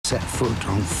set foot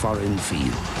on foreign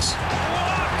fields.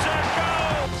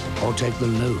 Or take the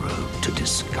low road to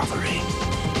discovery.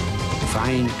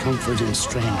 Find comfort in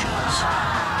strangers.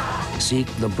 Seek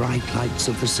the bright lights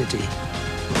of the city.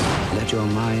 Let your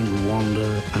mind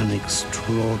wander an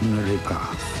extraordinary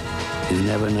path. You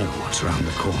never know what's around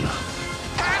the corner.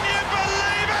 Can you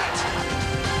believe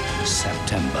it?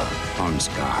 September on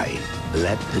Sky.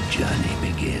 Let the journey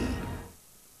begin.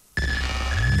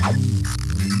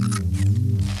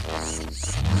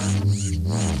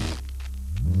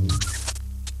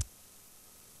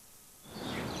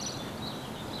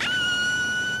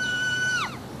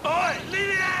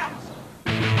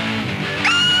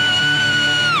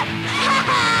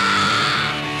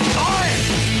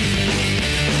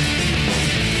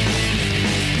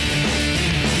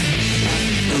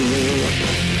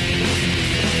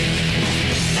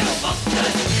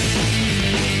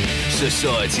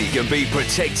 Society can be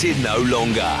protected no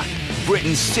longer.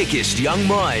 Britain's sickest young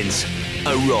minds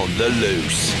are on the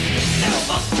loose.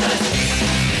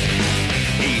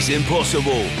 He's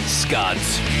impossible,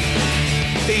 Scuds.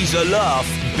 He's a laugh,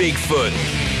 Bigfoot.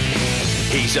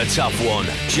 He's a tough one,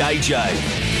 JJ.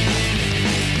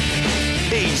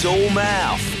 He's all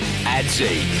mouth,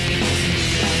 Adzi.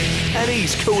 And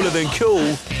he's cooler than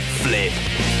cool, Flip.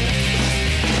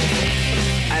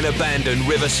 An abandoned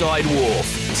riverside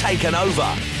wharf taken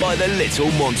over by the little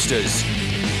monsters.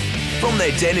 From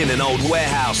their den in an old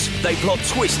warehouse, they plot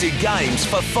twisted games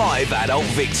for 5 adult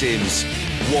victims.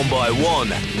 One by one,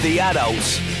 the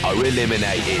adults are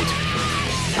eliminated.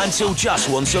 Until just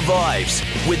one survives,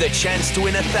 with a chance to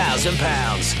win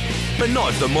 £1,000. But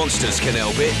not if the monsters can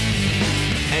help it.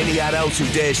 Any adult who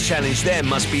dares challenge them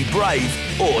must be brave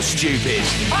or stupid.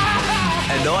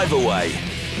 And either way,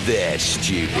 they're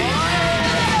stupid.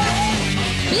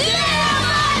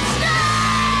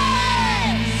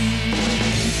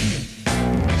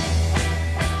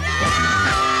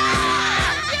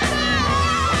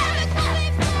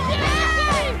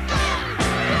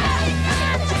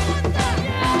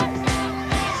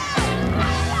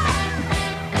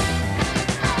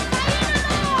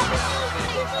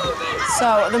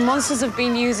 So, the monsters have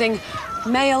been using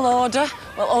mail order,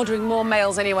 well, ordering more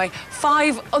mails anyway,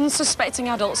 5 unsuspecting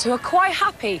adults who are quite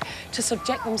happy to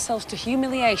subject themselves to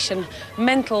humiliation,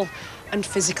 mental and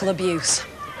physical abuse.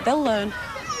 They'll learn.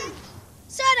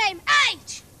 Surname,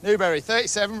 age? Newberry,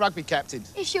 37, rugby captain.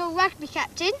 If you're a rugby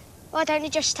captain, why don't you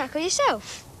just tackle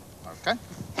yourself? OK.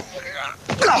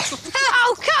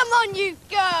 Oh, come on, you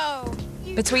go!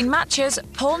 Between matches,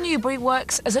 Paul Newbury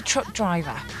works as a truck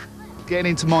driver.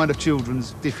 Getting into mind of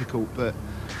children's difficult, but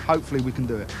hopefully we can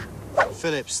do it.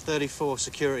 Phillips, 34,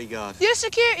 security guard. You're a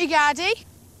security guardie.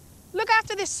 Look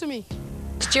after this for me.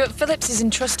 Stuart Phillips is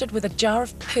entrusted with a jar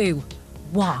of poo.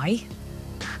 Why?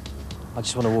 I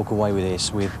just want to walk away with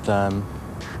this with some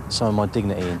of my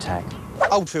dignity intact.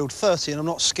 Oldfield, 30, and I'm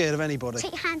not scared of anybody.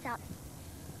 Take your hands up.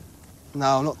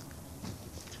 No, I'm not.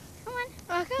 Come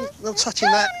on. Not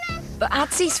touching that. But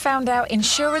Adzi's found out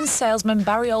insurance salesman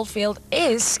Barry Oldfield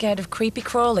is scared of creepy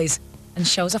crawlies and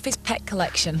shows off his pet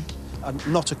collection. I'm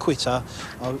not a quitter.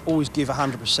 I always give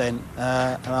 100%, and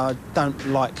I don't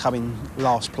like coming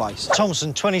last place.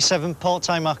 Thompson, 27,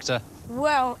 part-time actor.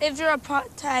 Well, if you're a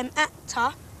part-time actor,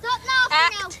 Stop laughing,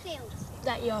 act Oldfield.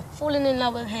 that you're falling in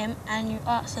love with him and you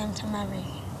ask him to marry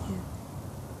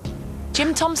you.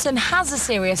 Jim Thompson has a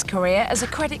serious career as a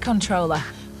credit controller.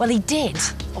 Well, he did.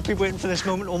 I've been waiting for this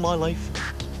moment all my life.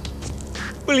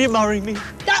 Will you marry me?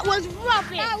 That was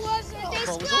rubbish! That was a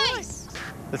disgrace!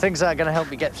 The things that are going to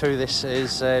help me get through this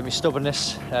is my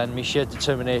stubbornness and my sheer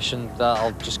determination that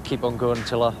I'll just keep on going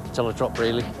until I drop,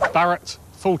 really. Barrett,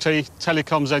 40,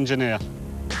 telecoms engineer.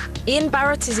 Ian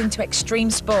Barrett is into extreme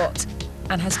sport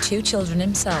and has 2 children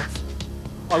himself.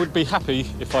 I would be happy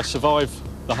if I survive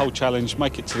the whole challenge,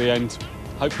 make it to the end,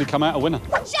 hopefully come out a winner.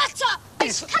 Shut up!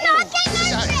 Come on, get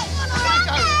those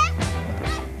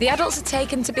The adults are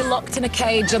taken to be locked in a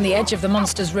cage on the edge of the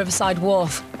monster's riverside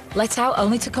wharf, let out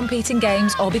only to compete in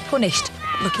games or be punished.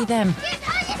 Lucky them.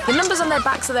 The numbers on their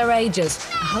backs are their ages.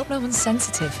 I hope no one's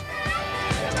sensitive.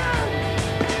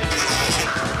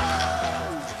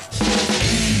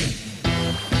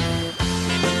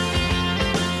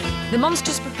 The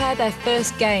monsters prepare their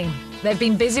first game. They've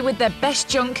been busy with their best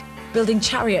junk, building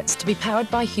chariots to be powered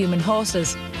by human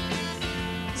horses.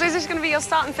 So is this going to be your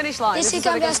start and finish line? This is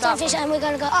going to be our start and finish, and we're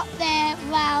going to go up there,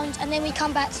 round, and then we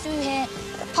come back through here,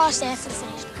 past there for the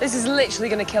finish. This is literally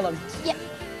going to kill them. Yep.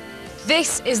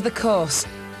 This is the course.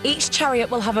 Each chariot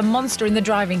will have a monster in the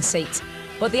driving seat.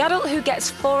 But the adult who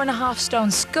gets 4.5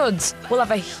 stone scuds will have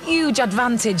a huge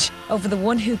advantage over the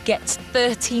one who gets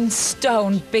 13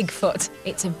 stone Bigfoot.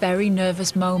 It's a very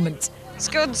nervous moment.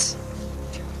 Scuds.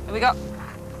 Here we go.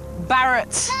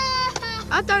 Barrett.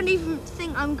 I don't even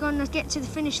think I'm going to get to the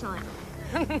finish line.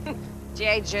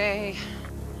 JJ.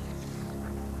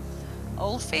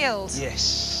 Oldfield.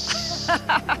 Yes.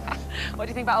 What do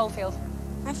you think about Oldfield?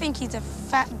 I think he's a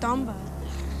fat Dumbo.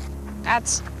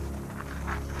 Ads.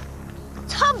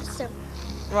 Thompson.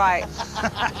 Right.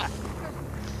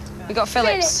 We got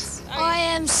Phillips. I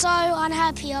am so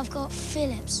unhappy I've got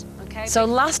Phillips. Okay. So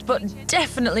last but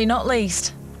definitely not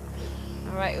least.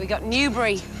 All right, we got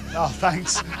Newbury. Oh,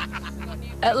 thanks.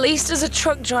 At least as a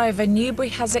truck driver, Newbury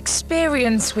has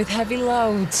experience with heavy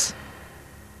loads.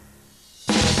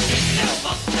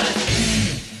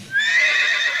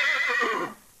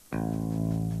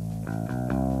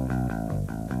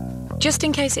 Just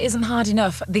in case it isn't hard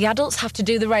enough, the adults have to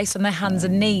do the race on their hands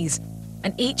and knees,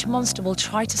 and each monster will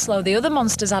try to slow the other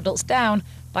monster's adults down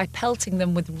by pelting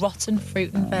them with rotten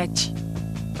fruit and veg.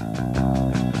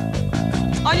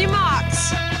 On your marks,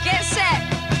 get set,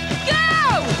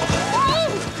 go!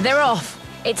 Woo! They're off.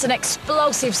 It's an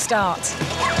explosive start.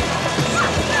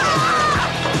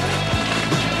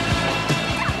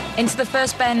 Into the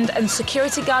first bend, and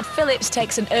security guard Phillips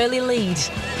takes an early lead.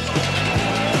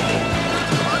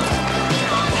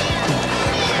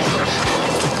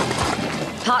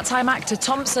 Part-time actor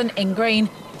Thompson, in green,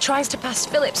 tries to pass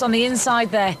Phillips on the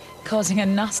inside there, causing a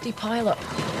nasty pile-up.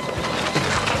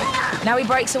 Now he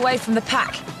breaks away from the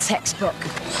pack, textbook.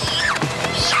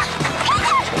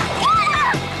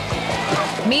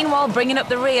 Meanwhile, bringing up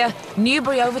the rear,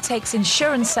 Newbury overtakes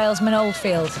insurance salesman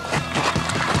Oldfield.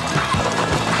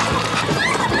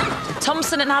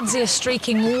 Thompson and Adzi are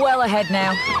streaking well ahead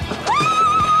now.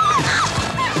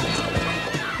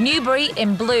 Newbury,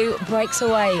 in blue, breaks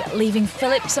away, leaving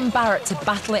Phillips and Barrett to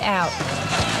battle it out.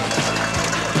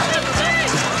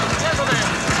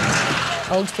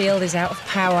 Oldfield is out of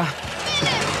power.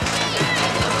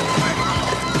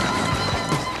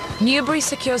 Newbury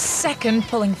secures second,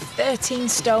 pulling 13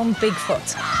 stone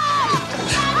Bigfoot.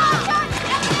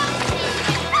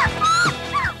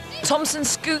 Thompson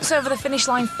scoots over the finish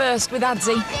line first with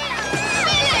Adzi.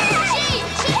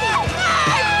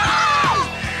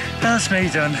 That's me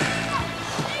done.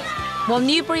 While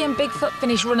Newbury and Bigfoot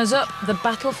finish runners-up, the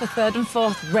battle for third and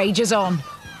fourth rages on.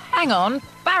 Hang on,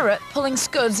 Barrett, pulling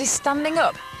scuds, is standing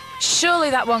up. Surely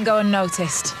that won't go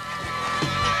unnoticed.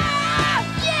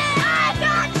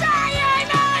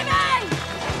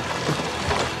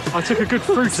 I took a good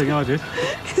fruiting, I did.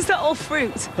 Is that all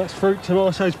fruit? That's fruit,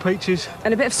 tomatoes, peaches.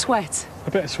 And a bit of sweat?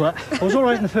 A bit of sweat. I was all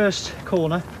right in the first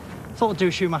corner. Thought I'd do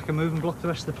a Schumacher move and block the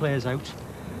rest of the players out.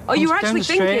 Oh, you were actually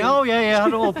thinking? Oh, yeah, I had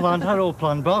it all planned,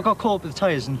 But I got caught up with the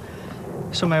tyres and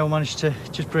somehow managed to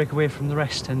just break away from the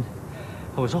rest and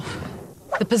I was off.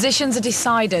 The positions are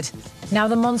decided. Now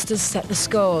the monsters set the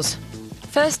scores.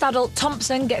 First adult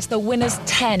Thompson gets the winner's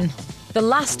 10. The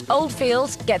last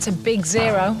Oldfield gets a big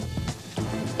 0.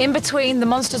 In between, the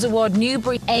monsters award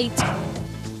Newbury 8,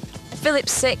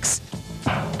 Phillips 6,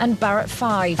 and Barrett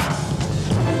 5.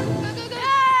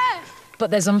 But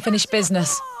there's unfinished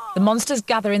business. The monsters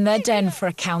gather in their den for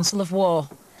a council of war.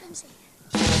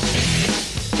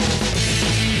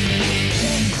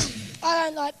 I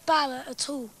don't like Barrett at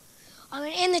all. I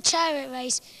mean, in the chariot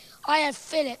race, I had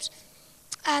Phillips,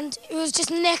 and it was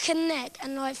just neck and neck,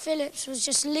 and like Phillips was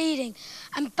just leading,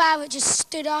 and Barrett just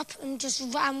stood up and just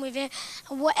ran with it.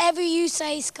 And whatever you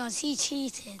say, Scuzz, he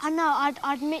cheated. I know,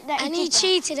 I admit that and he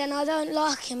cheated, and I don't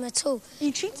like him at all.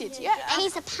 He cheated, yeah. And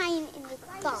he's a pain in the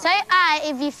butt. Say aye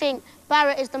if you think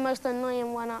Barrett is the most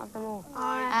annoying one out of them all.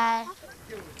 Aye.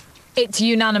 It's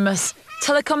unanimous.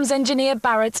 Telecoms engineer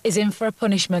Barrett is in for a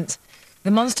punishment.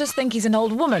 The monsters think he's an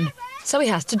old woman, so he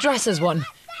has to dress as one.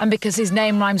 And because his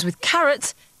name rhymes with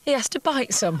carrot, he has to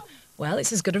bite some. Well,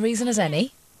 it's as good a reason as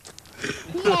any.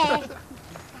 Yeah.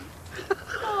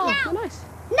 Oh, nice.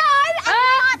 No,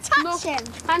 I can't touch him.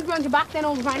 Hands behind your back then,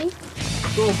 old granny.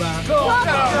 Go back. Go back.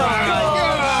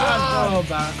 Go back. Go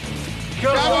back.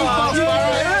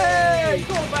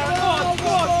 Go back.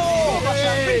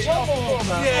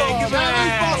 Yeah, give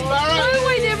back. No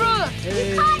way there, brother. You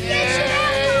can't use it.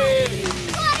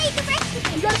 Well, eat the rest of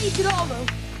it. You gotta eat it all, though.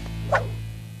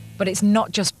 But it's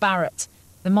not just Barrett.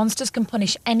 The monsters can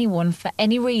punish anyone for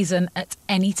any reason at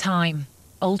any time.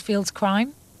 Oldfield's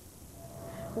crime?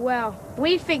 Well,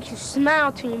 we think you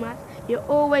smile too much. You're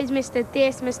always Mr.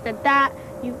 This, Mr. That.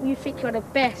 You think you're the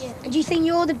best. Yeah. And you think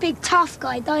you're the big tough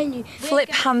guy, don't you? Flip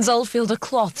hands Oldfield a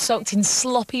cloth soaked in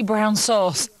sloppy brown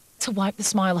sauce to wipe the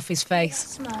smile off his face.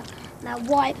 Smart. Now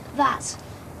wipe that.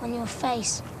 on your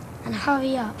face and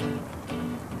hurry up.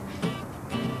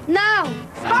 Now,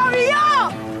 hurry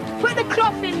up! Put the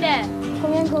cloth in there.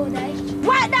 Come on, Gordy.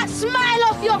 Wipe that smile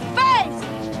off your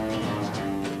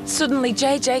face! Suddenly,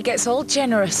 JJ gets all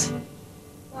generous.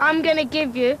 I'm gonna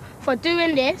give you, for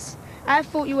doing this, I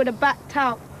thought you would have backed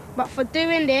out. But for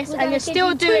doing this, and you're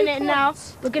still doing it now,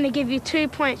 we're going to give you 2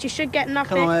 points. You should get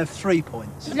nothing. Can I have 3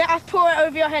 points? Let us pour it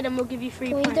over your head and we'll give you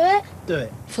 3 points. Can we do it? Do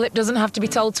it. Flip doesn't have to be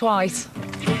told twice.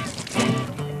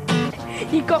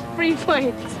 You got 3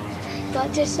 points.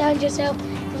 But just sound yourself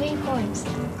 3 points.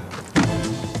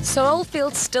 So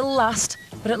Oldfield's still last,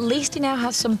 but at least he now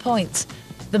has some points.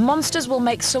 The Monsters will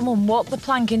make someone walk the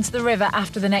plank into the river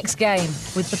after the next game.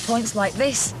 With the points like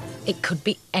this, it could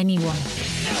be anyone.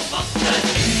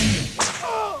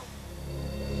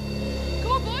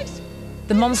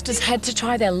 The Monsters head to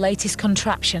try their latest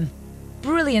contraption.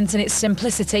 Brilliant in its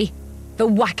simplicity, the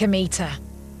whack-a-meter.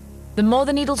 The more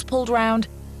the needle's pulled round,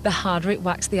 the harder it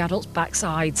whacks the adults'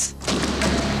 backsides.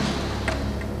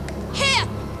 Here!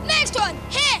 Next one!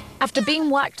 Here! After being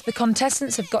whacked, the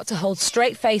contestants have got to hold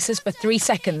straight faces for 3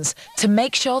 seconds to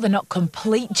make sure they're not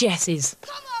complete jesses.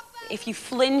 If you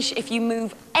flinch, if you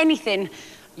move anything,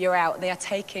 you're out. They are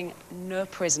taking no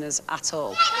prisoners at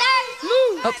all.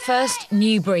 Up first,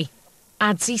 Newbury.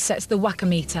 Adzi sets the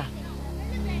whack-a-meter.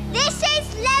 This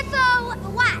is level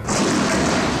 1.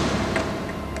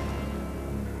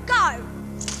 Go.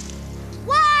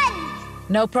 1.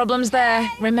 No problems there.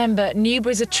 Remember,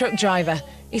 Newbury's a truck driver.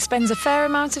 He spends a fair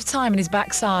amount of time in his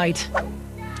backside.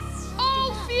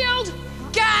 Oldfield!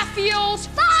 Garfield!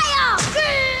 Fire!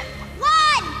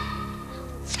 1,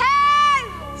 2,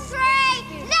 3,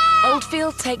 no!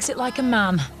 Oldfield takes it like a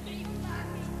man.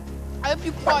 I hope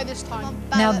you cry this time.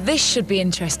 Now this should be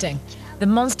interesting. The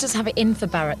Monsters have it in for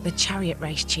Barrett, the chariot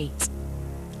race cheat.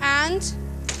 And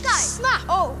go. Snap.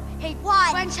 Oh, he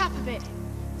 1. Went up a bit.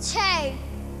 2,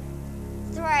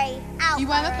 3, out. You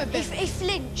went up a bit. He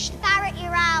flinched. Barrett,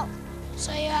 you're out.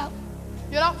 So you're out.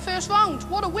 You're out first round.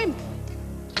 What a wimp.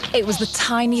 It was the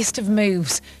tiniest of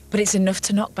moves, but it's enough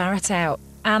to knock Barrett out,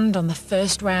 and on the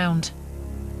first round.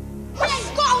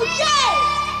 Let's go,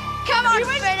 yeah! Come on,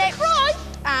 Philip. Cry.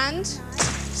 And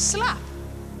slap.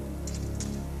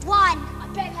 1,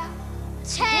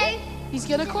 2, He's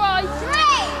gonna cry. 3,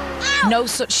 out. No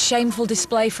such shameful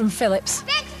display from Phillips.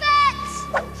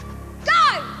 Bigfoot,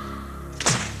 go!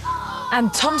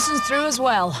 And Thompson's through as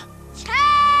well. 2,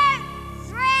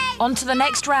 3. On to the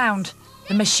next round.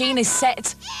 The machine is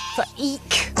set for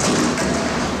eek.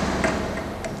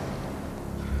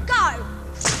 Go!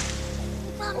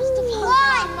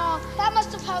 That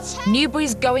must have helped.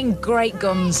 Newbury's going great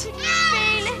guns. Oldfield,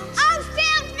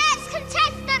 next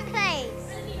contestant,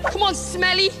 please. Come on,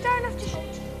 Smelly. Don't have to.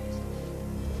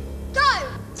 Go!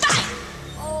 Bang!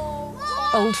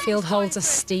 Oldfield holds a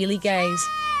steely gaze.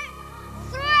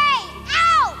 3,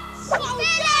 out!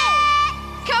 Philip!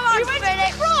 Come on,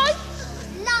 Philip. Cry.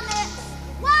 Love it.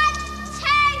 1, 2,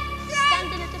 3.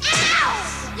 Standing at the out!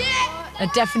 Yeah! A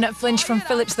definite flinch from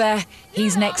Phillips there.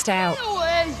 He's next out.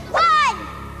 1,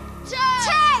 2,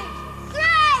 3.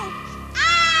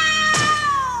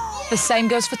 Out! The same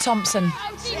goes for Thompson.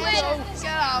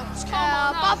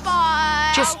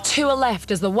 Bye-bye. Just 2 are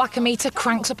left as the whack-a-meter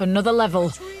cranks up another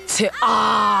level to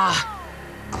ah.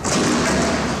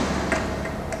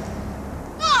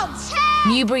 1, 2,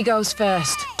 Newbury goes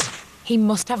first. He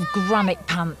must have granite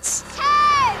pants. 2,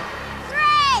 3.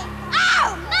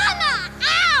 Ow! Mama!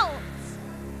 Out!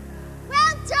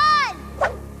 Well done!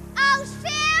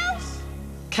 Oldfield!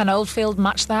 Can Oldfield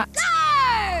match that? Go!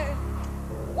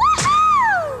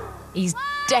 Woohoo! He's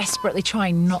desperately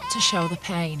trying not to show the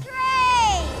pain. 3.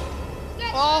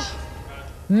 Oh.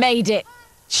 Made it.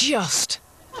 Just.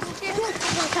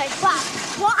 Okay, but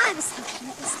what I was thinking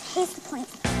is, here's the point.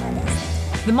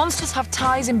 The Monsters have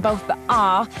ties in both the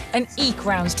R and Eek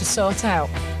rounds to sort out.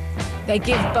 They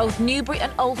give both Newbury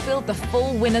and Oldfield the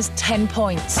full winners 10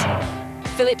 points.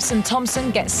 Phillips and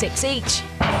Thompson get 6 each.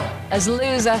 As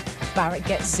loser, Barrett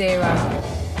gets 0.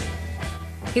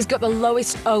 He's got the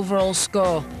lowest overall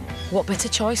score. What better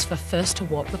choice for first to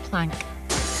walk the plank?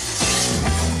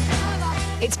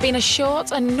 It's been a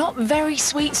short and not very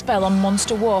sweet spell on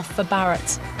Monster Wharf for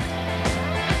Barrett.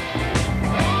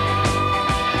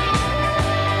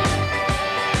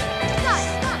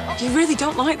 You really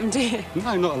don't like them, do you?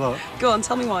 No, not a lot. Go on,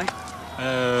 tell me why.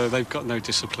 They've got no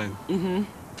discipline. Mm-hmm.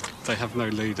 They have no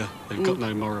leader. They've got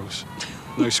no morals,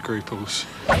 no scruples.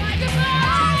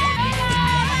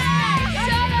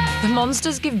 The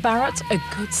Monsters give Barrett a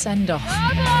good send-off.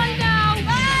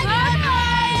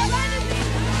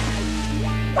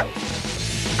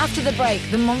 After the break,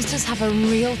 the monsters have a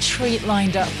real treat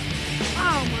lined up.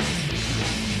 Oh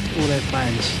my. All their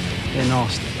plans, they're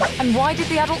nasty. And why did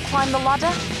the adult climb the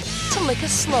ladder? To lick a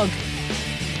slug.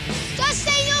 Just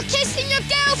say you're kissing your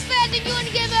girlfriend and you want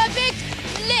to give her a big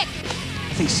lick.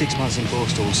 I think 6 months in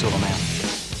Borstal will sort them out.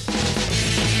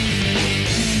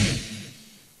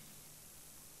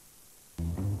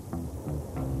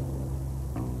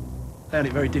 Found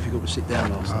it very difficult to sit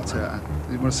down last night.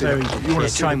 You want to see Very the, difficult. you want Yeah,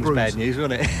 to see train the was bad bruises. news,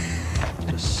 wasn't it?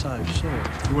 Just so sore.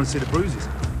 You want to see the bruises?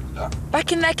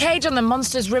 Back in their cage on the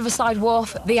Monsters Riverside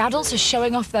Wharf, the adults are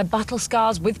showing off their battle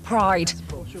scars with pride.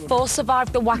 4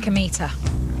 survived the Whack-A-Meter.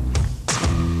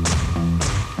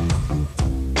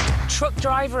 Truck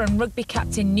driver and rugby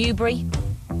captain Newbury,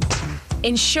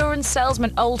 insurance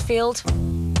salesman Oldfield,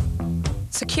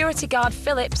 security guard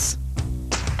Phillips,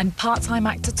 and part-time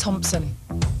actor Thompson.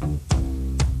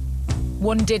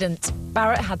 One didn't.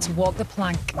 Barrett had to walk the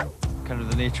plank. Kind of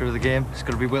the nature of the game. It's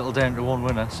got to be whittled down to one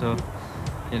winner, so,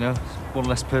 you know, one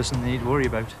less person they need to worry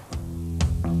about.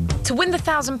 To win the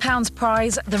 £1,000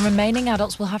 prize, the remaining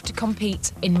adults will have to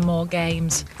compete in more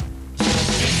games.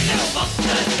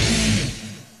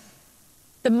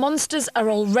 The monsters are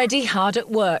already hard at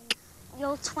work.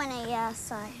 You're 20, yeah,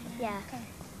 so, yeah. Okay.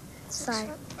 So.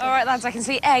 All right, lads, I can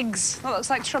see eggs. That looks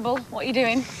like trouble. What are you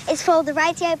doing? It's for the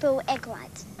Radio Bull Egg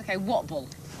Ride. Okay, what bull?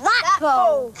 That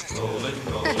bull!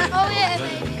 Oh, yeah,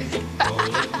 baby.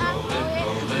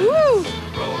 Woo!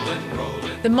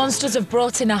 The monsters have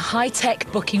brought in a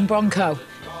high-tech bucking bronco,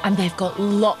 and they've got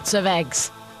lots of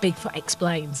eggs. Bigfoot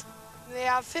explains. They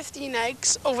have 15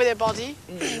 eggs over their body.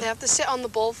 They have to sit on the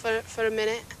bull for a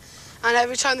minute. And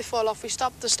every time they fall off, we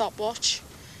stop the stopwatch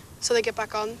so they get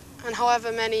back on. And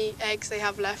however many eggs they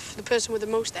have left, the person with the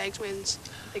most eggs wins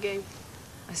the game.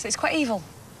 So it's quite evil.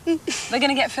 They're going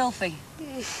to get filthy,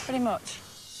 pretty much.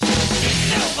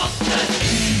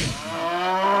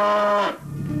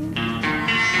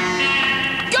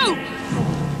 Go!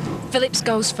 Phillips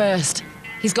goes first.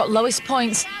 He's got lowest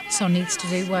points, so needs to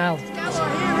do well.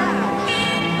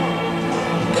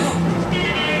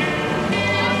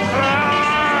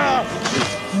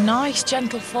 Nice,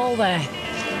 gentle fall there.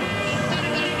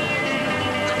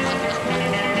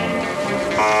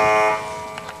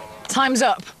 Time's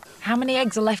up. How many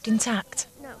eggs are left intact?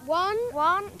 No,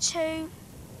 1, 2,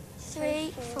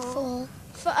 3, 4,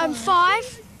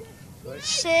 5,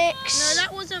 6. No,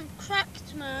 that wasn't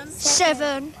cracked, man.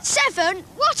 7. 7?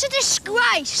 What a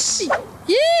disgrace!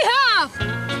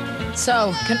 Yeehaw!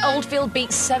 So, can Oldfield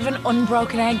beat 7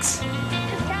 unbroken eggs? No,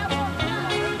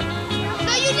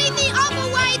 you need the other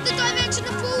way, the direction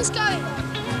the ball's going.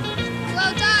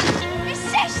 Well done. My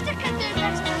sister can do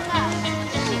better than that.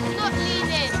 Not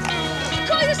needed.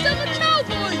 Kind of stuff a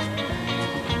cowboy!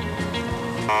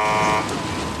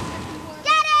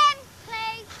 Get him,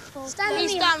 please. Stand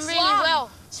He's in done really well.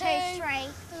 2, 3,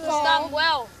 He's done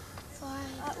well.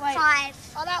 5.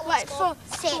 Oh, that was 4,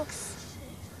 6.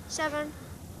 7,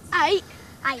 8.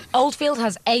 8. Oldfield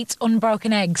has 8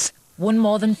 unbroken eggs, 1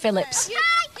 more than Phillips. You're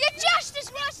just as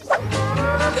worse as...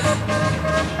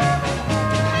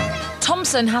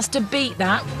 Thompson has to beat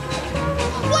that.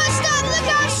 What's that? Look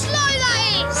how slow that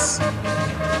is!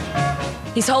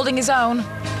 He's holding his own. The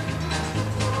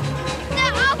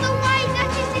other way,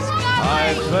 that is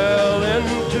I discovery. fell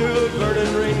into a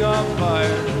burning ring of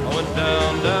fire. I went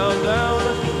down, down, down,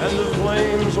 and the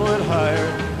flames went higher,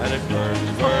 and it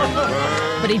burned, burned,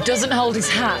 burned. But he doesn't hold his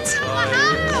hat.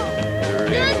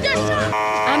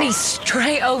 And he's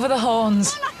straight over the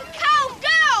horns. You're like a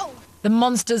cowgirl! The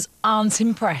monsters aren't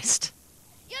impressed.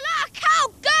 You're like a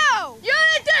cowgirl! You're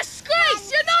a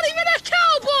disgrace! You're not even a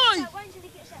cowboy!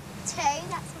 2,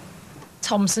 that's...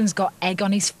 Thompson's got egg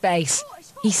on his face.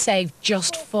 He saved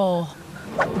just 4.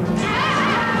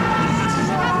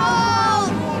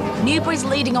 Newbury's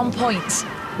leading on points.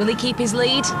 Will he keep his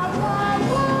lead? Somebody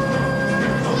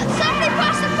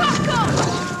pass the puck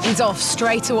on! He's off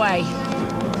straight away.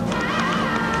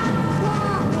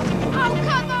 Oh,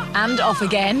 come on! And off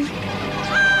again.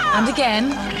 And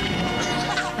again.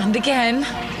 And again.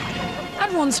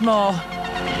 And once more.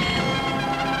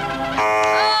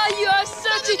 Oh, you are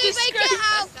such a disgrace.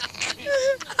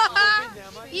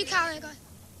 You can't go.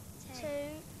 2.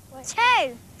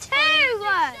 2.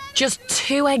 Just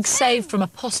 2 eggs saved from a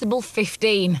possible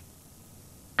 15.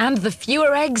 And the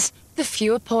fewer eggs, the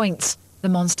fewer points. The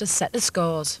monsters set the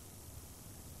scores.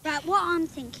 Right, what I'm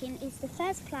thinking is the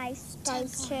first place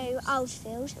goes to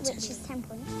Oldfield, which is 10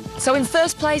 points. So in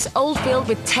first place, Oldfield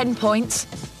with 10 points.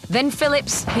 Then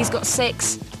Phillips, he's got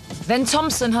 6. Then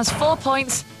Thompson has 4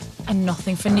 points and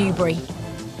nothing for Newbury,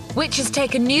 which has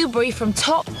taken Newbury from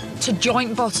top to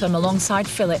joint bottom alongside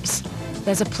Phillips.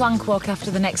 There's a plank walk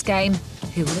after the next game.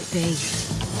 Who will it be?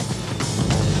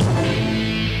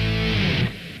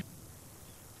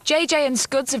 JJ and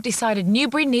Scuds have decided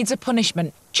Newbury needs a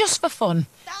punishment, just for fun.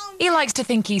 He likes to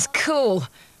think he's cool.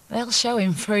 They'll show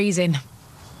him freezing.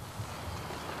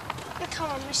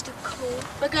 Come on, Mr. Cool.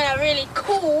 We're gonna really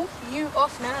cool you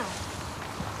off now.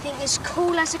 Think as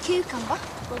cool as a cucumber?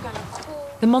 We're gonna cool.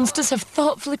 The monsters have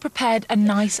thoughtfully prepared a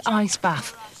nice ice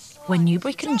bath where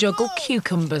Newbury can juggle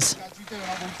cucumbers.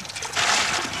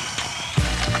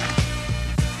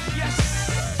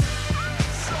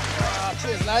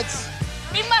 Cheers, lads.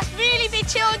 We must really be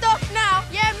chilled off now.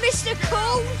 Yeah, Mr.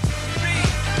 Cool.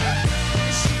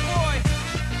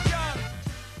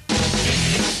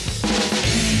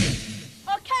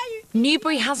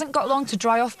 Newbury hasn't got long to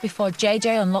dry off before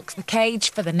JJ unlocks the cage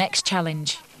for the next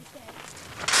challenge.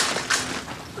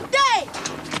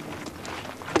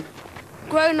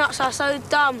 Grown-ups are so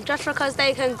dumb. Just because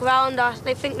they can ground us,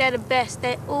 they think they're the best.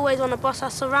 They always want to boss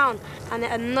us around. And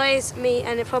it annoys me,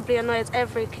 and it probably annoys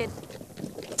every kid.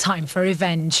 Time for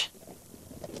revenge.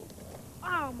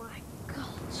 Oh, my God.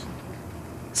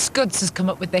 Scuds has come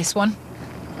up with this one.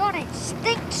 God, it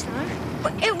stinks, though.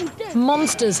 But it will do.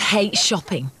 Monsters hate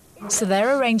shopping, so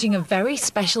they're arranging a very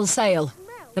special sale.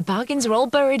 The bargains are all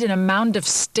buried in a mound of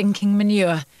stinking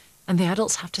manure, and the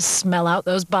adults have to smell out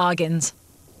those bargains.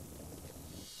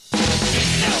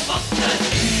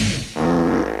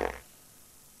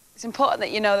 It's important that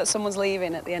you know that someone's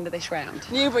leaving at the end of this round.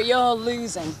 Newbury, you're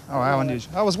losing. Oh, how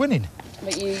unusual. I was winning.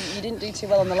 But you didn't do too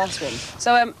well on the last one.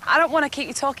 So I don't want to keep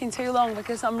you talking too long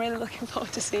because I'm really looking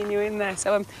forward to seeing you in there.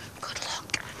 So good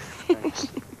luck.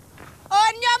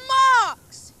 On your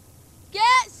marks,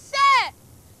 get set.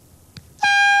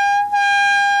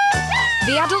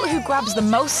 The adult who grabs the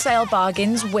most sale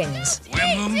bargains wins.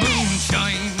 When the moon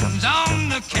shines on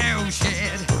the cowshed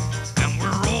and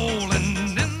we're rolling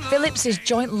in the... Phillips is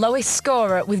joint lowest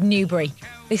scorer with Newbury.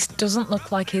 This doesn't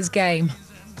look like his game.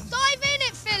 Dive in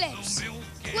it, Phillips.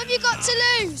 What have you got to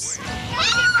lose?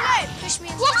 Push me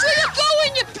in. Watch where you're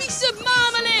going, you piece of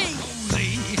marmalade.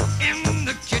 In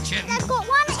the kitchen. They've got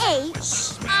one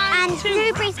each, and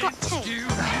Newbury's got two.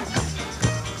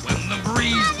 When the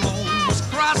breeze blows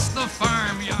across the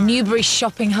farmyard. Newbury's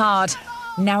shopping hard.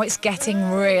 Now it's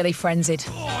getting really frenzied.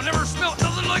 Oh, never smelt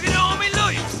nothing like it all my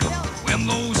life. When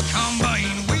those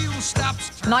combine wheels stop.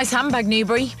 Nice handbag,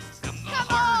 Newbury.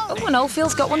 Oh, and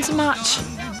Oldfield's got one to match.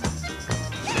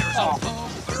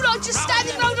 You lot just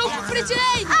standing round open for it in.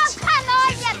 Oh, come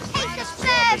on, you piece of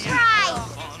fur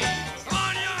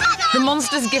The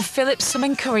monsters give Phillips some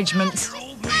encouragement.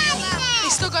 They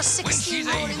still got 16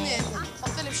 more in there.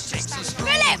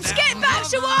 Phillips, get back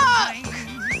to work.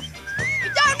 You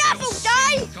don't have all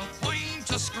day.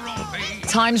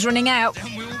 Time's running out. 30.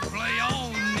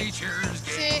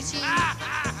 10,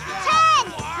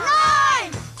 9,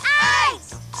 8,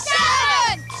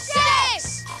 7,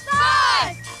 6,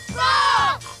 5,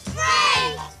 4, 3,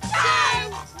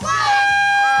 2,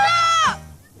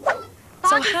 1.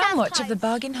 So how much have the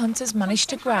bargain hunters managed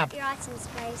to grab? Your items,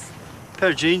 please. Pair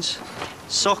of jeans,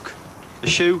 sock, a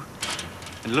shoe,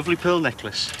 and a lovely pearl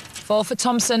necklace. 4 for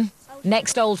Thompson.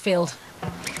 Next, Oldfield.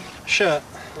 Shirt,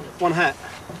 one hat,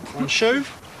 one shoe,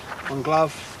 one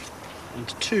glove, and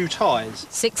 2 ties.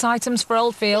 6 items for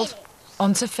Oldfield.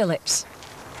 On to Phillips.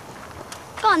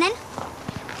 Go on, then.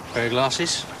 Pair of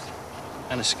glasses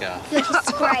and a scarf. You're a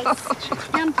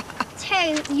disgrace. Number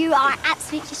 2, you are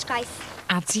absolute disgrace.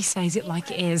 Adsy says it like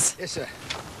it is. Yes, sir.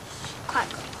 Quite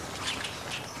good.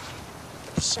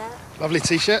 Shirt. Lovely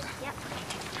T-shirt. Yep.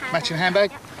 Matching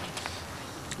handbag. Yep.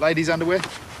 Ladies' underwear.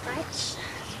 Right.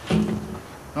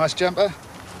 Nice jumper.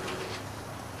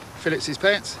 Phillips's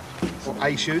pants. Or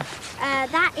a shoe.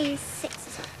 That is 6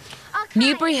 as well. Okay,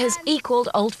 Newbury has equalled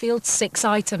Oldfield's 6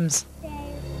 items.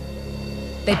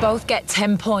 They both get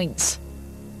 10 points.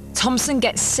 Thompson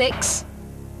gets 6.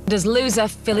 And as loser,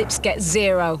 Phillips gets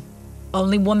 0.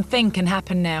 Only one thing can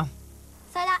happen now.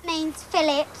 So that means,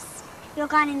 Phillips, you're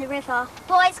going in the river.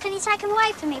 Boys, can you take him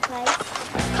away from me, please?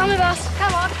 Come with us.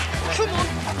 Come on. Come on.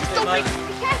 Stop it.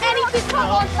 Anything come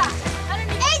on back.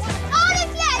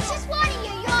 Honestly, it's just one of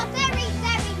you. You are very,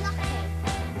 very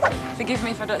lucky. Forgive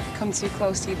me if I don't come too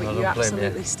close to you, but No, you don't blame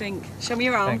absolutely you. stink. Show me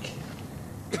your arm. Thank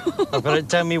you. I've got it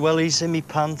down my wellies, in my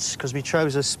pants, because my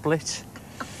trousers split.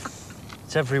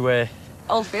 It's everywhere.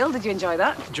 Oldfield, did you enjoy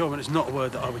that? Enjoyment is not a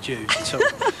word that I would use. So,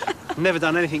 never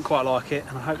done anything quite like it,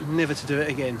 and I hope never to do it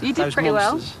again. You did Those pretty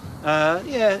monsters.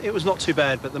 Yeah, it was not too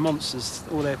bad, but the monsters,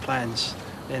 all their plans,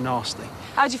 they're nasty.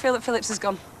 How do you feel that Phillips has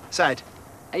gone? Sad.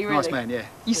 Are you really? Nice man, yeah.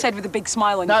 You said with a big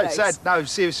smile on No, your face. sad. No,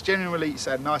 serious. Genuinely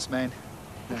sad. Nice man.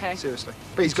 Okay. Seriously.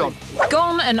 But he's gone.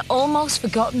 Gone and almost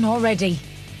forgotten already.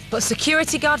 But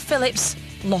security guard Phillips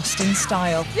lost in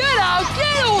style. Get out,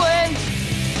 get away!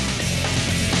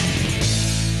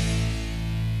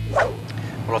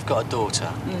 Well, I've got a daughter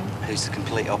who's the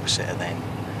complete opposite of them.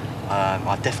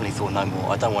 I definitely thought no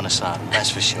more. I don't want a son, that's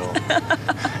for sure.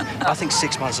 I think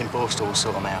 6 months in Borstal will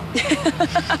sort them out.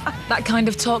 That kind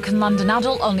of talk can land an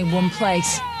adult only one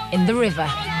place, in the river.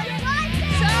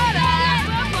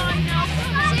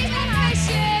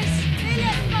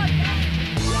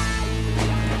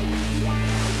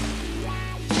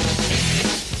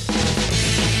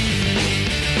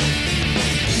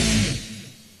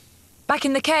 Back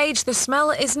in the cage, the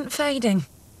smell isn't fading.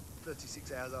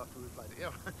 36 hours after we played it.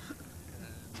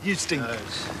 You stink.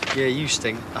 Yeah, you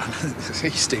stink.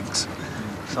 He stinks.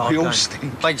 So We all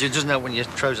stink. Mind you, it doesn't help when your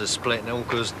trousers split and it all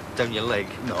goes down your leg.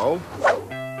 No.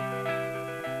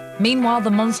 Meanwhile,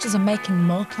 the monsters are making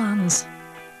more plans.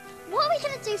 What are we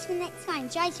going to do for the next game?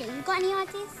 JJ, you got any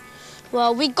ideas?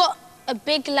 Well, we got a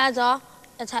big ladder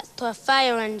attached to a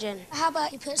fire engine. How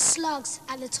about you put slugs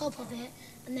at the top of it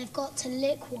and they've got to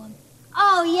lick one?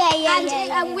 Oh,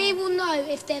 And we will know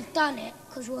if they've done it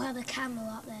because we'll have a camera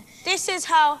up there. This is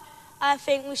how I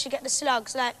think we should get the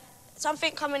slugs. Like,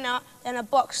 something coming out, then a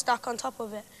box stuck on top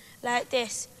of it, like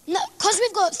this. No, because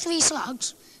we've got 3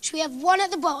 slugs, so we have one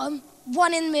at the bottom,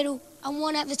 one in the middle, and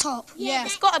one at the top. Yeah.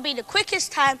 It's got to be the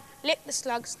quickest time, lick the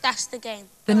slugs, that's the game.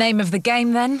 The name of the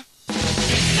game, then?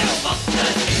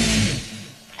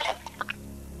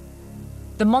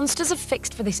 The monsters have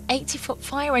fixed for this 80-foot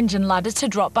fire engine ladder to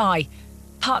drop by.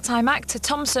 Part-time actor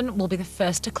Thompson will be the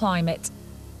first to climb it.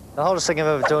 The hardest thing I've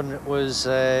ever done was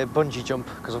bungee jump,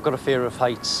 because I've got a fear of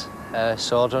heights.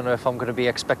 So I don't know if I'm going to be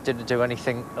expected to do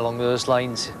anything along those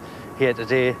lines here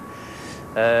today.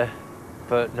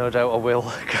 But no doubt I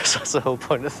will, because that's the whole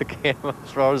point of the game, as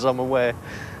far as I'm aware.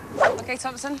 OK,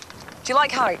 Thompson, do you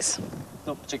like heights?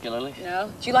 Not particularly.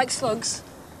 No. Do you like slugs?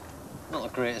 Not the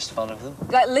greatest fan of them. Do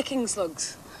you like licking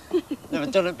slugs? Never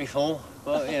done it before,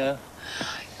 but, you know.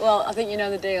 Well, I think you know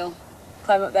the deal.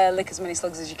 Climb up there, lick as many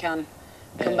slugs as you can,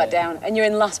 come back down. And you're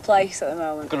in last place at the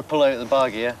moment. Got to pull out the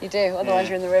bag here. You do, otherwise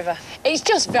you're in the river. It's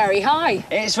just very high.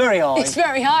 It's very high. It's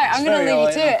very high. I'm going to leave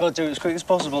you to it. I've got to do it as quick as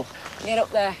possible. Get up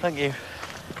there. Thank you.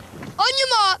 On your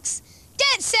marks,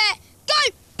 get set, go!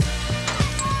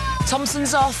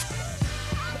 Thompson's off,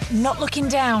 not looking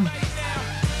down.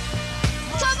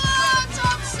 Come on,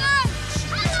 Thompson!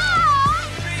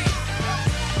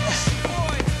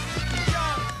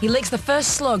 He licks the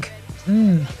first slug.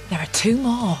 There are 2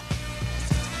 more.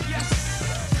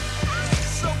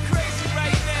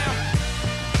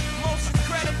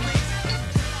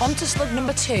 On to slug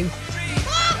number 2. Come on,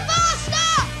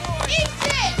 faster! Eat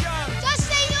it! Just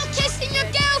say you're kissing your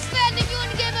girlfriend if you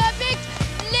want to give her a big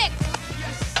lick.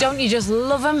 Don't you just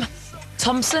love him?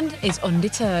 Thompson is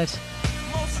undeterred.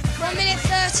 1 minute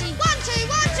 30. 1, 2,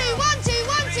 1, 2, 1, 2,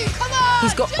 1, 2, come on!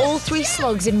 He's got all 3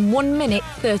 slugs in 1 minute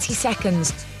 30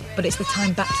 seconds. But it's the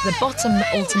time back to the bottom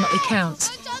that ultimately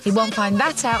counts. He won't find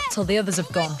that out till the others have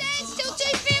gone. Still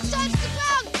 2 feet times the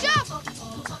ground, jump!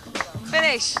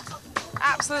 Finish.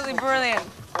 Absolutely brilliant.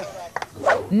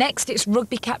 Next, it's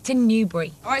rugby captain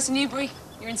Newbury. All right, so Newbury,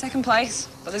 you're in 2nd place,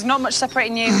 but there's not much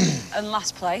separating you and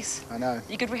last place. I know.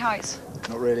 You good with heights?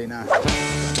 Not really, no.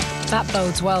 That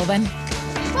bodes well, then.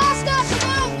 Faster,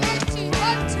 come on! 1, 2,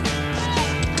 1, 2, 3.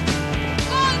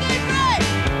 Go on, Newbury!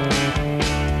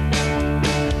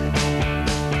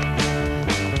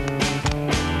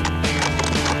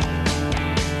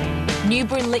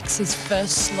 Newbury licks his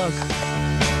first slug.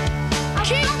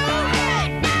 Keep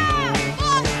moving!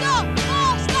 Faster!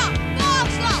 Faster!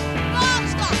 Faster!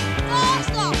 Faster!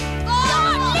 Faster!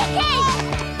 Faster!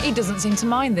 Licking! He doesn't seem to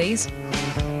mind these.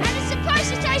 And it's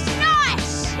supposed to taste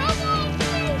nice! Come on,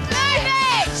 please! Move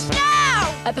it!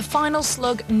 Now! At the final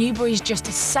slug, Newbury's just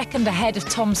a second ahead of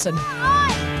Thompson.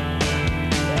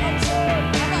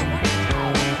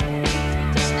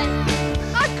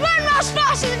 My grandma's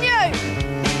faster than you!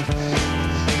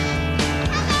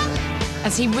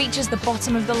 As he reaches the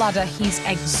bottom of the ladder, he's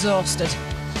exhausted.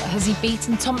 But has he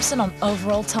beaten Thompson on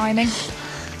overall timing?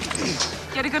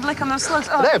 You had a good lick on those slugs.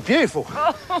 Oh. They're beautiful.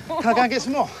 Can I go and get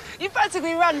some more? You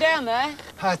practically ran down there.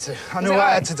 I had to. I knew what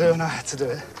I had to do and I had to do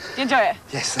it. Did you enjoy it?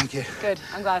 Yes, thank you. Good,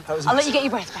 I'm glad. That was I'll let nice. you get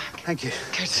your breath back. Thank you.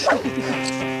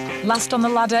 Good. Last on the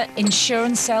ladder,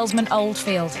 insurance salesman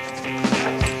Oldfield.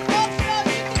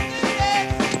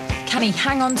 Can he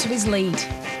hang on to his lead?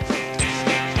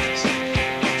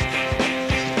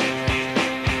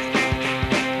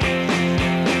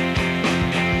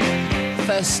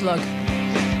 First slug.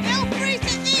 Feel free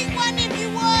to eat one if you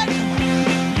want.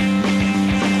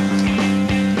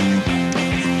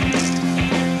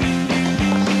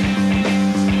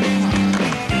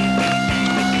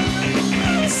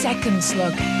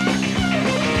 second slug.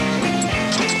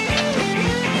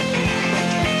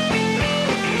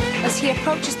 As he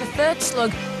approaches the third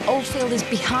slug, Oldfield is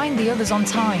behind the others on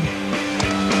time.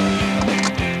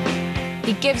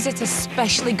 He gives it a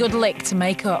especially good lick to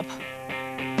make up.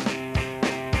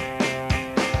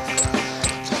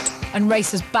 And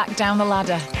races back down the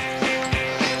ladder.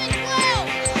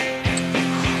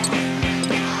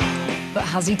 But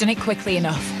has he done it quickly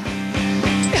enough?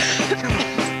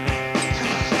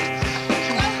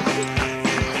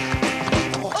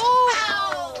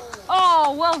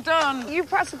 Oh, well done. You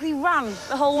practically ran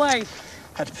the whole way.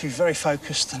 Had to be very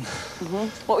focused and...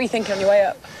 What were you thinking on your way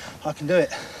up? I can do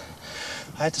it.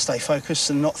 I had to stay focused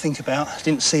and not think about.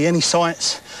 Didn't see any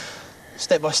sights.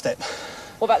 Step by step.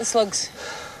 What about the slugs?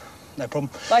 No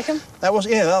problem. Like them? That was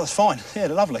fine. Yeah,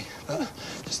 they're lovely. But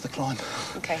just the climb.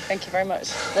 OK, thank you very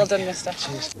much. Well done, mister.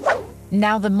 Cheers.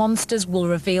 Now the monsters will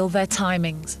reveal their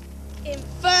timings. In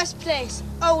first place,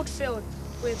 Oldfield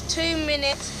with 2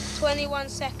 minutes, 21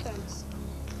 seconds.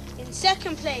 In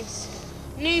second place,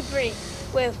 Newbury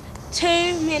with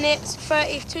 2 minutes,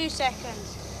 32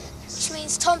 seconds. Which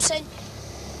means Thompson,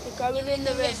 you're going in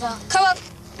the river. Come on,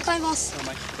 climb us.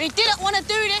 We didn't want to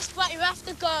do this, but you have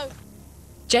to go.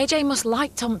 JJ must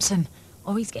like Thompson,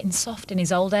 or he's getting soft in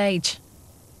his old age.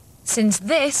 Since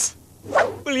this...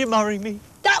 Will you marry me?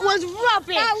 That was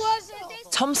rubbish. That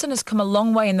wasn't. Thompson has come a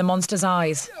long way in the monster's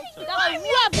eyes. That was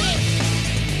rubbish.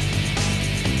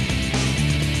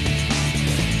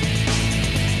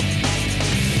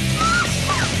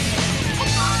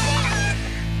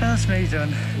 That's me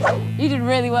done. You did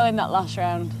really well in that last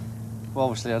round. Well,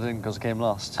 obviously I didn't because I came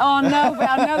last. Oh, no, but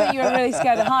I know that you were really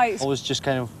scared of heights. I was just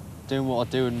kind of doing what I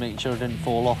do and making sure I didn't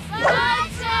fall off.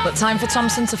 But time for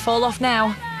Thompson to fall off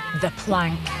now. The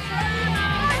plank.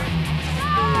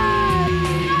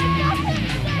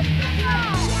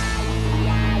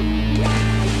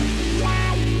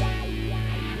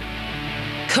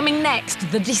 Coming next,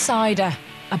 the decider.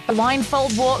 A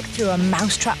blindfold walk through a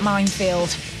mousetrap minefield.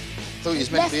 Thought you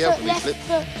was meant to be helping me,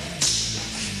 Flip.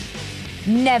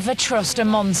 Never trust a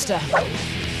monster.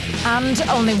 And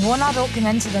only one adult can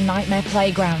enter the Nightmare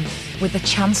Playground with the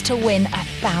chance to win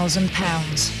 £1,000.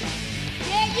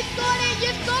 Yeah, you've got it,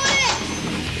 you've got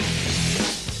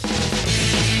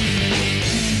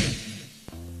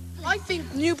it! I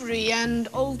think Newbury and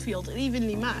Oldfield are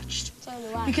evenly matched.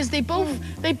 Because they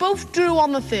both drew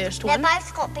on the first one. They've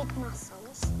both got big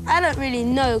muscles. I don't really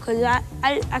know, because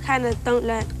I kind of don't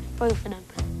like both of them.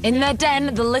 In their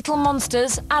den, the little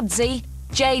monsters, Adzi,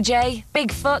 JJ,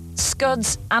 Bigfoot,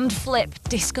 Scuds and Flip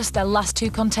discuss their last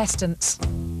 2 contestants.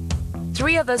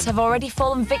 3 others have already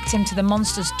fallen victim to the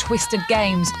monsters' twisted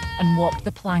games and walked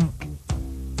the plank.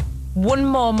 1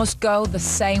 more must go the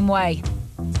same way.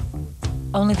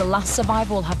 Only the last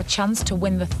survivor will have a chance to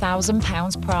win the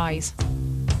 £1,000 prize.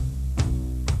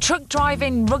 Truck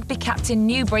driving, rugby captain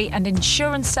Newbury and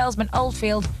insurance salesman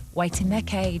Oldfield wait in their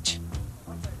cage.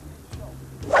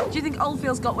 Do you think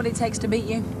Oldfield's got what it takes to beat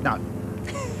you? No.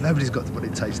 Nobody's got what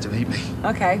it takes to beat me.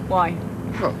 OK, why?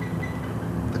 Well,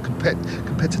 the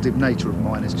competitive nature of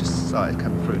mine has just started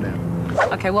coming through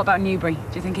now. OK, what about Newbury? Do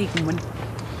you think he can win?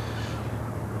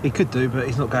 He could do, but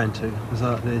he's not going to.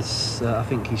 Because I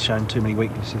think he's shown too many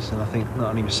weaknesses, and I think not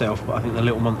only myself, but I think the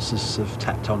little monsters have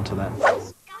tapped onto that.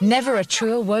 Never a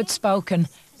truer word spoken.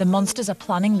 The monsters are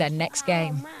planning their next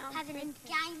game. Having a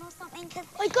game or something.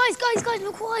 Hey, guys,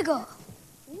 look what I got.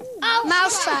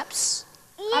 Mouse traps.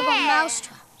 Yeah. I got mouse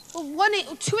traps.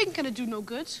 Well, 2 ain't gonna do no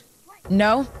good.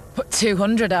 No, but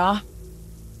 200 are.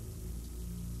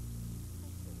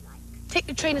 Take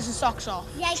the trainers and socks off.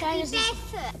 Yeah, Trainers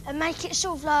barefoot. and make it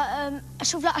sort of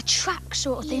like a track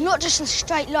sort of thing, not just a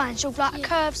straight line, sort of like a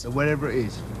curve. So whatever it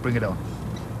is, bring it on.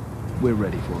 We're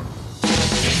ready for it.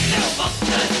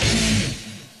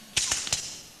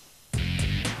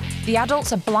 The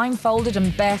adults are blindfolded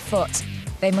and barefoot.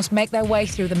 They must make their way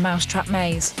through the mousetrap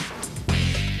maze.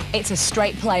 It's a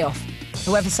straight playoff.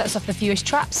 Whoever sets off the fewest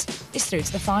traps is through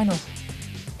to the final.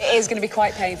 It is going to be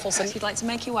quite painful, so if you'd like to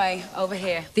make your way over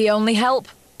here. The only help,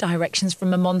 directions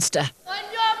from a monster.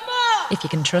 If you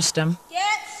can trust them.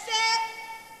 Get set,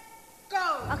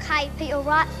 go. Okay, put your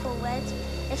right forward,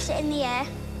 lift it in the air.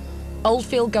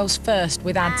 Oldfield goes first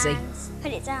with Adzi. And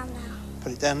put it down now.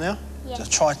 Put it down now? Yeah. So I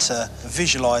tried to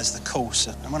visualise the course,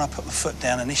 and when I put my foot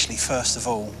down initially, first of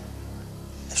all,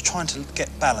 I was trying to get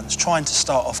balance, trying to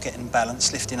start off getting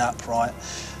balance, lifting up, right?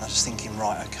 I was thinking,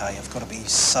 right, OK, I've got to be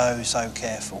so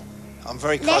careful. I'm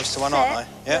very close to one, aren't I?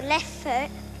 Your left foot,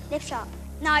 lift up.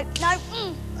 No.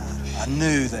 I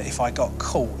knew that if I got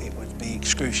caught, it would be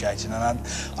excruciating, and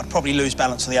I'd probably lose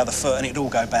balance on the other foot, and it'd all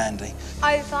go bandy.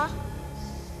 Over.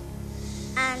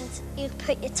 and you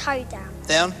put your toe down.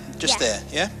 Down? Just Yeah. there,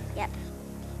 yeah? Yep.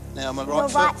 Now my Your right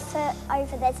foot. right foot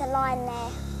over, there's a line there.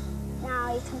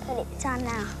 Now you can put it down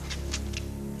now.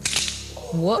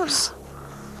 Whoops.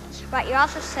 Right, your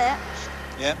other foot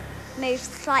Yeah. moves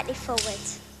slightly forward.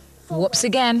 Whoops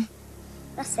again.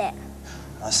 That's it.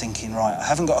 I was thinking, right, I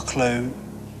haven't got a clue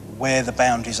where the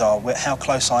boundaries are, how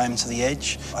close I am to the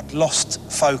edge. I'd lost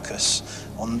focus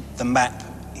on the map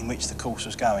in which the course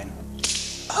was going.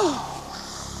 You've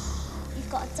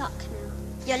got a duck now.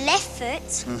 Your left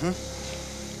foot,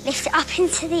 lift it up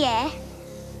into the air.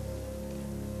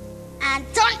 And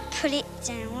don't put it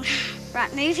down.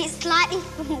 Right, move it slightly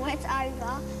forward,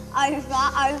 over.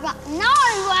 No!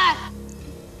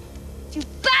 You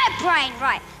bad brain.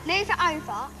 Right, move it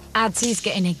over. Adsy's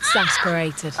getting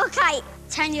exasperated. Okay,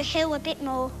 turn your heel a bit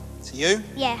more. To you?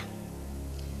 Yeah.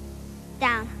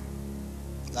 Down.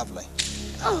 Lovely.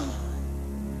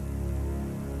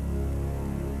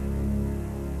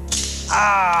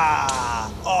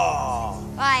 Ah! Oh!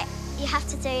 Right, you have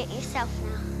to do it yourself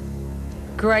now.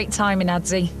 Great timing,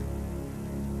 Adsy.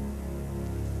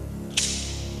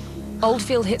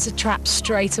 Oldfield hits a trap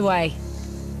straight away.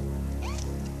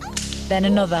 Then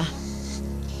another.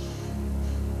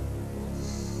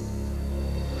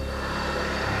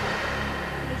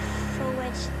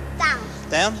 Forward. Down.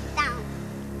 Down? Down.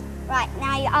 Right,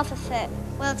 now your other foot.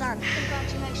 Well done.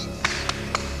 Congratulations.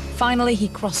 Finally, he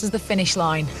crosses the finish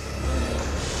line.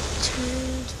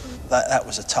 That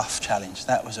was a tough challenge.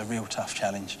 That was a real tough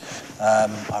challenge.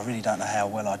 I really don't know how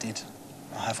well I did.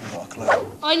 I haven't got a clue.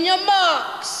 On your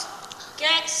marks,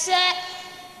 get set,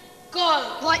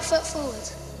 go. Right foot forward.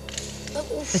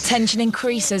 The tension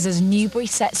increases as Newbury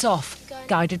sets off,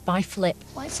 guided by Flip.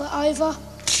 Right foot over.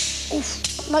 Oof.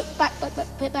 No, back a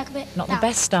bit. Not Down. the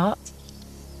best start.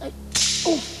 No.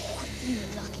 Oh, you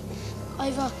were lucky.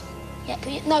 Over. Yeah,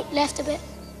 put it. No, left a bit.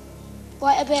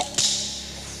 Right a bit.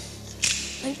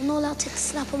 No, you're not allowed to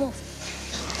snap them off.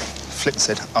 Flip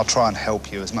said, I'll try and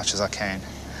help you as much as I can.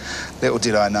 Little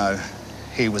did I know,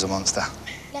 he was a monster.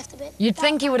 Left a bit. You'd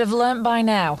think he would have learnt by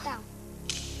now. Down.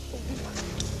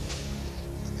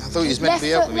 I thought you was meant to be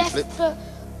helping me, Flip. Left foot.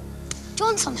 Do you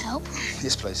want some help?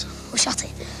 Yes, please. Or shut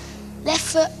it. Left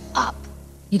foot up.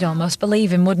 You'd almost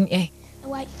believe him, wouldn't you? No,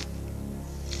 wait.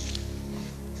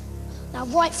 Now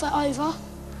right foot over. I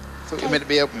thought you were meant to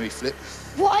be helping me, Flip.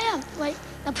 What I am? Wait.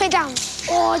 Now put it down.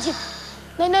 Oh,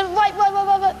 no, right.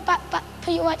 Back.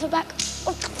 Put your right foot back.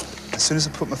 Oh. As soon as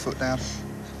I put my foot down,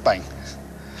 bang.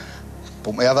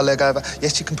 Put my other leg over.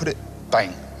 Yes, you can put it,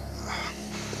 bang.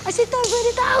 I said don't put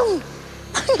it down.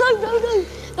 No.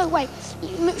 No, wait.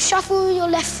 Shuffle your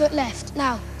left foot left.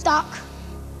 Now, duck.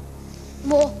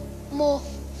 More.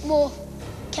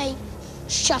 Okay,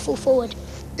 shuffle forward.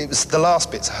 It was the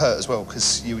last bit to hurt as well,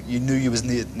 because you knew you was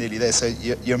nearly there, so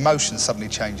your emotions suddenly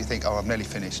change. You think, oh, I'm nearly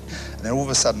finished. And then all of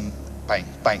a sudden, bang,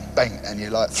 and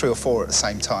you're like 3 or 4 at the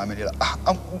same time, and you're like,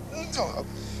 oh.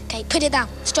 Okay, put it down,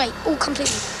 straight, all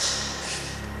completely.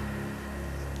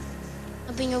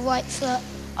 Now bring your right foot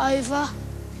over.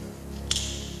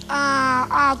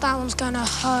 That one's gonna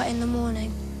hurt in the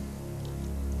morning.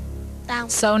 Down.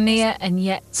 So near and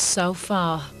yet so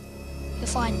far. You're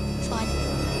fine.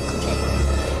 Completely.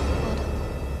 Well done.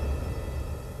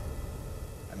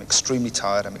 I'm extremely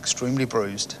tired, I'm extremely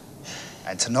bruised,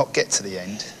 and to not get to the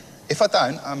end, if I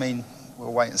don't, I mean,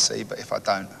 we'll wait and see, but if I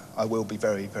don't, I will be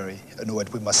very, very annoyed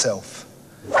with myself.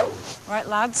 Right,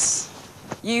 lads,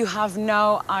 you have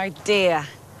no idea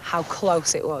how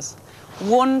close it was.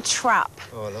 One trap.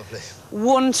 Oh, lovely.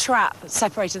 One trap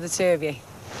separated the two of you.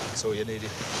 That's all you needed.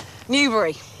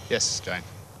 Newbury, Yes, Jane.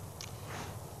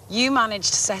 you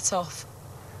managed to set off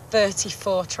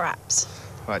 34 traps.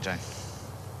 Right, Jane.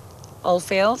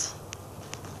 Oldfield,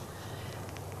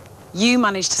 you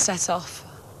managed to set off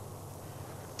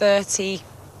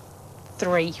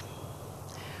 33.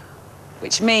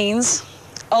 Which means,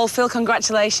 Oldfield,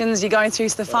 congratulations, you're going through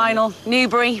to the final.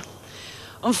 Newbury,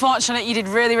 unfortunate, you did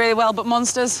really, really well, but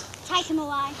Monsters, Take him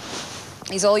away.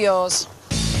 he's all yours.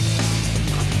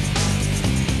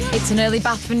 It's an early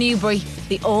bath for Newbury,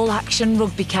 the all-action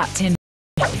rugby captain.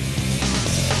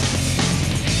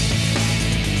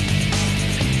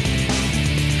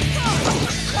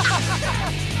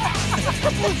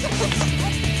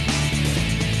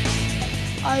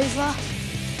 Over.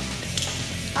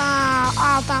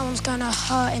 That one's gonna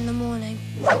hurt in the morning.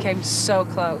 You came so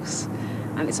close,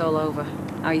 and it's all over.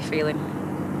 How are you feeling?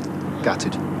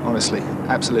 Gutted, honestly,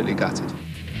 absolutely gutted.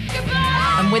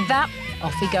 And with that,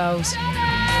 off he goes.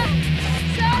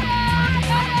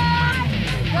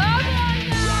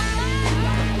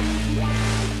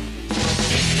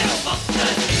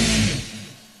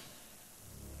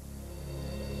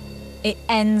 It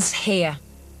ends here.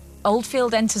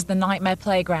 Oldfield enters the Nightmare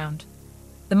Playground.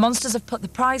 The monsters have put the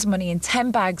prize money in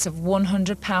 10 bags of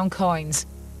 £100 coins.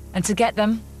 And to get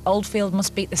them, Oldfield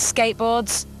must beat the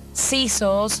skateboards,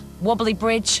 seesaws, wobbly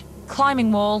bridge,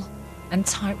 climbing wall, and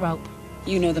tightrope.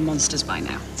 You know the monsters by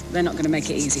now. They're not going to make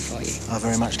it easy for you. I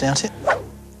very much doubt it.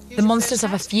 The monsters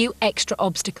have a few extra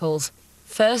obstacles.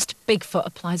 First, Bigfoot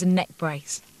applies a neck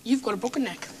brace. You've got a broken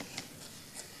neck.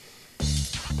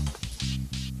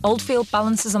 Oldfield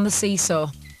balances on the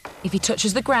seesaw. If he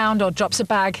touches the ground or drops a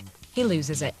bag, he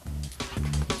loses it.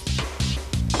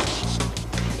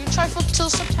 You try for till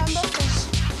September, because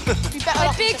be better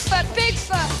off. Bigfoot,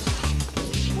 Bigfoot!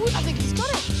 Ooh, I think he's got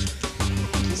it.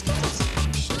 He's got it.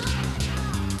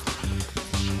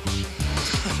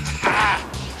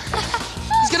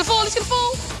 He's gonna fall, he's gonna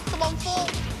fall. Come on, fall.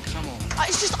 Come on.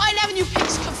 It's just I never knew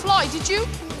pigs could fly, did you?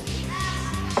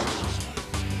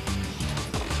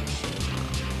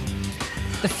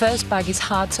 The first bag is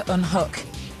hard to unhook.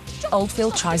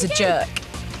 Oldfield tries a jerk.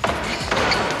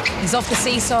 He's off the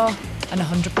seesaw and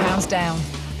 £100 down.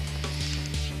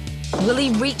 Will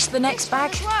he reach the next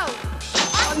bag?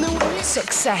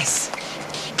 Success.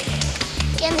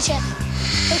 Get in the chair.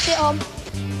 Hook it on.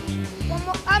 One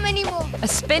more. How many more? A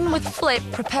spin with flip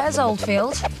prepares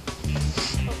Oldfield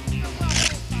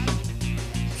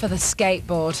for the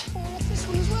skateboard. This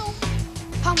one as well.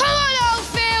 Come on,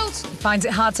 Oldfield! He finds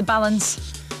it hard to balance.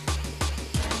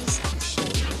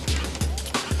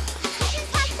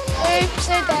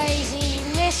 Oops-a-daisy,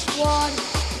 missed one.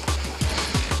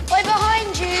 Way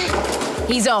behind you.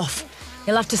 He's off.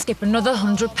 He'll have to skip another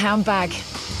 £100 bag.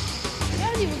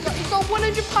 You got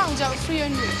 £100 out of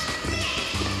 300.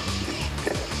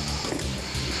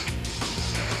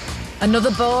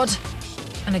 Another board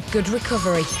and a good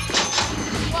recovery.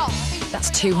 Well, That's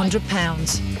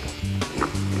 £200.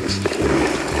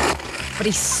 But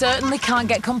he certainly can't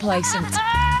get complacent.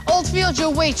 Oldfield,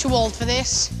 you're way too old for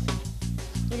this.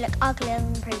 You look uglier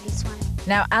than the previous one.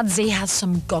 Now Adzi has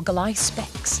some goggle-eye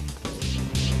specs.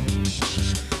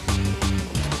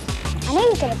 I know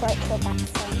you're going to break your back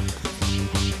soon.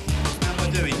 How am I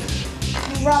doing?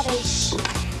 Rubbish.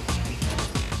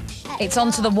 It's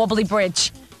onto the wobbly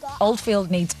bridge. Oldfield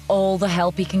needs all the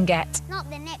help he can get. Not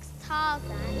the next Tarzan.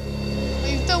 Well,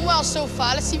 you've done well so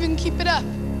far. Let's see if we can keep it up.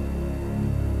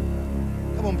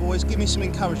 Come on, boys, give me some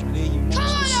encouragement here, you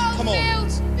monsters. Come on,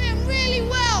 Oldfield. You're doing really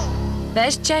well.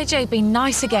 There's JJ being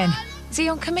nice again. Is he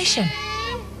on commission?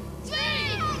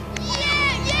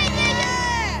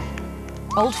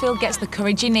 Oldfield gets the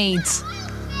courage he needs.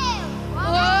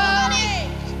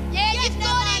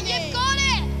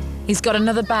 He's got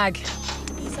another bag.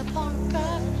 He's a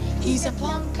plonker. He's a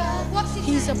plonker. What's his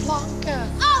He's a name? plonker.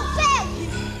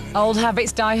 Old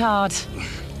habits die hard.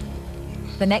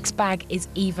 The next bag is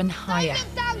even higher.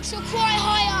 Thanks, you're quite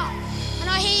high up. And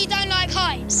I hear you don't like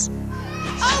heights.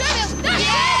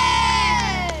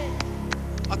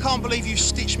 I can't believe you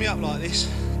stitched me up like this.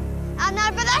 I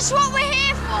know, but that's what we're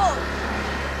here for.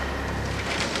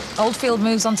 Oldfield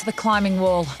moves onto the climbing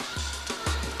wall.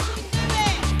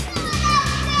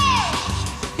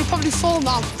 You'll probably fall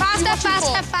now. Faster,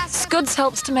 faster, faster. Scuds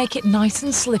helps to make it nice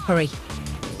and slippery.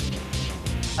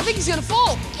 I think he's gonna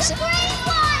fall. The green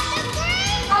one! The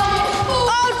green one!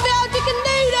 Oldfield, you can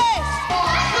do this!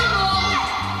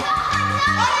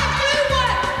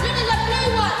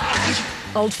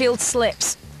 Oldfield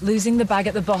slips, losing the bag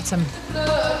at the bottom.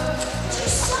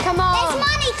 Come on. There's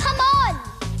money, come on!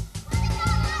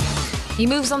 He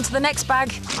moves on to the next bag,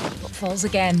 but falls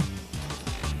again.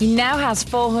 He now has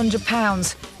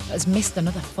 £400, but has missed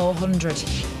another 400.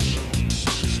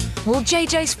 Will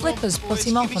JJ's flippers put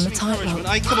him off on the tightrope?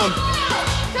 Hey, come on.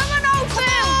 Come on,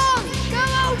 Oldfield!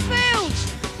 Come on, Oldfield!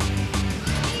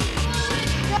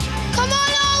 Come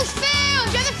on, Oldfield!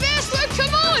 Get the first one,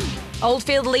 come on!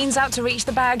 Oldfield leans out to reach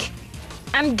the bag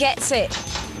and gets it.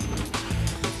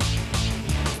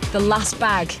 The last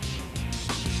bag.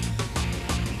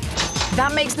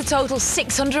 That makes the total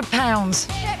 £600.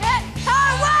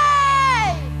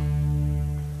 Hooray!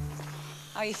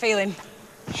 How are you feeling?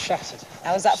 Shattered.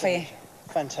 How was that for you?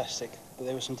 Fantastic, but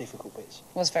there were some difficult bits.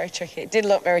 It was very tricky. It did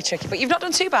look very tricky, but you've not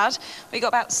done too bad. We got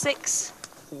about I think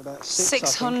about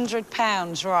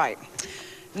 £600, right.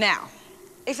 Now,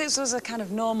 if this was a kind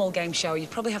of normal game show,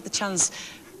 you'd probably have the chance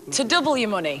to double your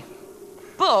money.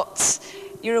 But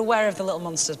you're aware of the little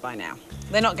monsters by now.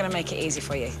 They're not going to make it easy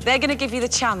for you. They're going to give you the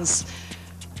chance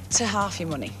to half your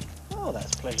money. Oh,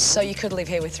 that's pleasant. So you could leave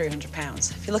here with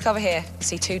 £300. If you look over here, you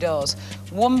see two doors.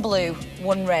 One blue,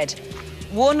 one red.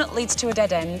 One leads to a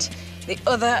dead end. The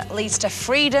other leads to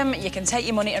freedom. You can take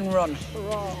your money and run.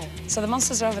 So the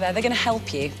monsters are over there. They're going to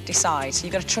help you decide. So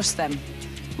you've got to trust them.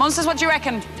 Monsters, what do you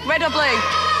reckon? Red or blue?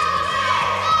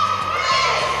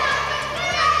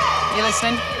 You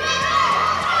listening?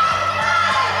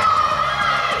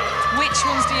 Which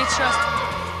ones do you trust?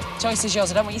 Choice is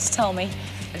yours. I don't want you to tell me.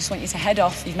 I just want you to head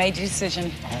off. You've made your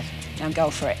decision. Now go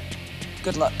for it.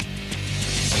 Good luck.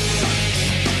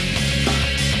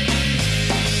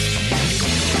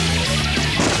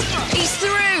 He's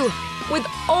through with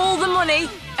all the money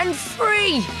and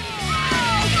free.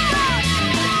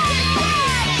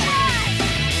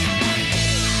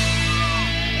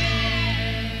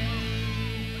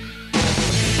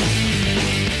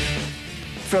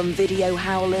 From video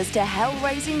howlers to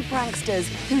hell-raising pranksters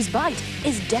whose bite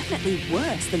is definitely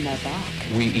worse than their bark.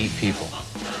 We eat people.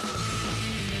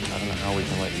 I don't know how we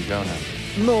can let you go now.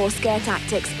 More scare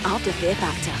tactics after Fear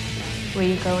Factor. Were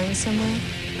you going somewhere?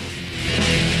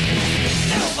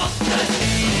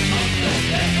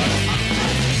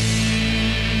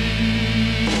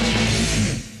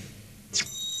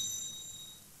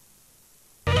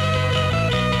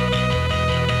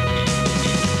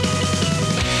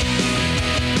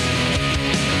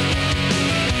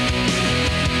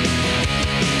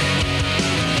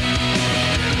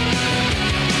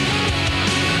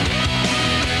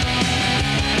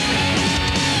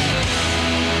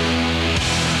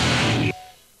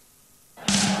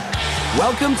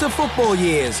 Welcome to Football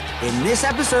Years. In this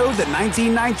episode, the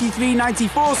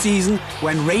 1993-94 season,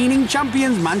 when reigning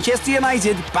champions Manchester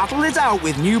United battled it out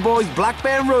with new boys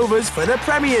Blackburn Rovers for the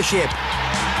Premiership.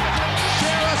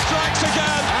 Shearer strikes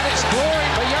again, and it's glory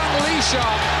for young Lee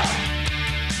Sharp.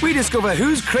 We discover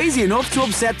who's crazy enough to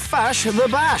upset Fash the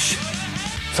Bash.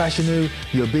 Fashanu,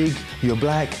 you're big, you're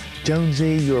black,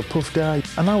 Jonesy, you're a puff guy.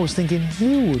 And I was thinking,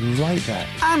 who would write that?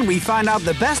 And we find out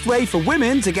the best way for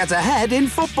women to get ahead in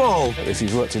football. If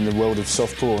you've worked in the world of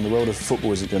softball and the world of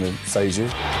football, is it going to faze you?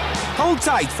 Hold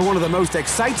tight for one of the most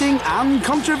exciting and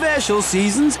controversial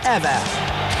seasons ever.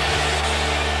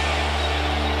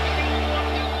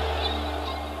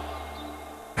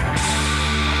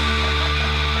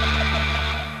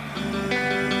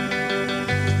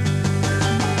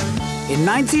 In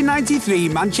 1993,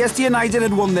 Manchester United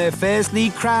had won their first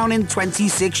league crown in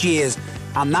 26 years.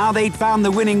 And now they'd found the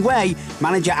winning way,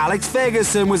 manager Alex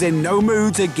Ferguson was in no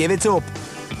mood to give it up.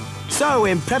 So,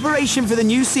 in preparation for the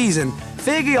new season,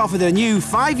 Fergie offered a new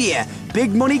 5-year,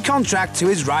 big money contract to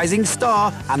his rising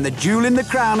star and the jewel in the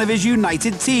crown of his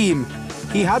United team.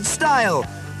 He had style,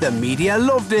 the media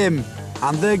loved him,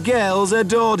 and the girls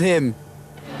adored him.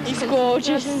 He's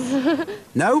gorgeous.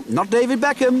 No, not David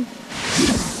Beckham.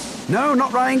 No,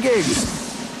 not Ryan Giggs.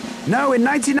 No, in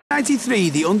 1993,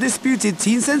 the undisputed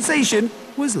teen sensation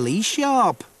was Lee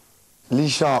Sharp. Lee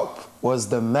Sharp was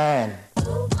the man.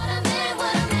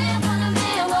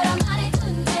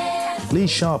 Lee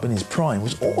Sharp in his prime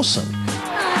was awesome.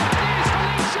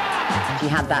 He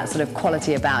had that sort of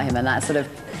quality about him and that sort of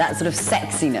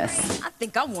sexiness. I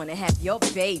think I want to have your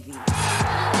baby.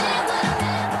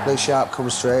 Lee Sharp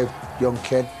comes through, young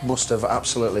kid, must have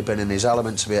absolutely been in his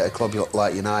element to be at a club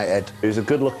like United. He was a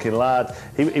good-looking lad.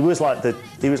 He was like the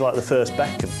first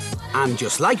Beckham. And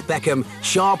just like Beckham,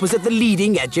 Sharp was at the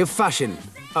leading edge of fashion.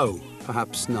 Oh,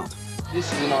 perhaps not.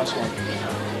 This is a nice one.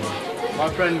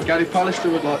 My friend Gary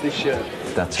Pallister would like this shirt.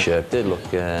 That shirt did look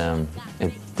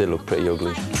pretty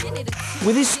ugly.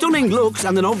 With his stunning looks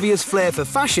and an obvious flair for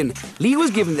fashion, Lee was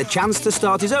given the chance to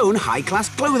start his own high-class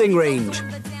clothing range.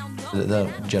 They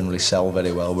don't generally sell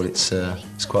very well, but it's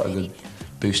quite a good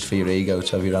boost for your ego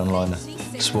to have your own line of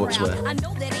sportswear.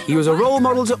 He was a role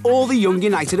model to all the young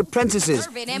United apprentices,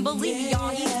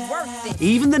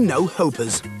 even the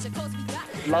no-hopers.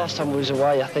 Last time we was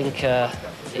away, I think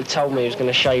he told me he was going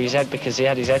to shave his head because he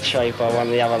had his head shaved by one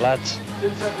of the other lads.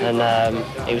 And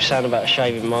he was saying about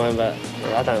shaving mine, but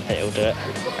I don't think he'll do it,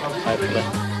 hopefully.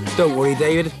 Don't worry,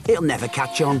 David, it'll never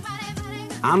catch on.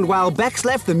 And while Bex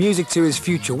left the music to his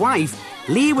future wife,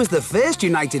 Lee was the first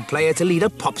United player to lead a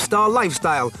pop star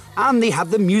lifestyle, and they had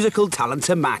the musical talent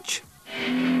to match.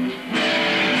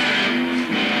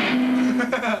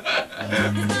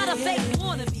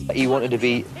 He wanted to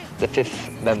be the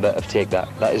 5th member of Take That.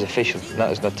 That is official.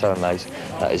 That is not telling lies.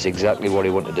 That is exactly what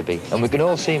he wanted to be. And we can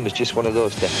all see him as just one of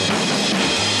those, definitely.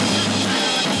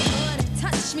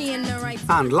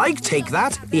 And like Take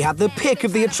That, he had the pick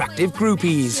of the attractive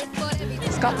groupies.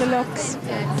 It's got the looks,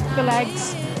 the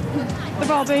legs, the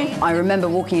body. I remember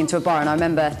walking into a bar and I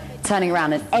remember turning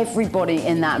around and everybody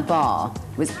in that bar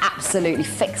was absolutely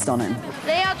fixed on him.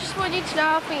 Lee, I just want you to know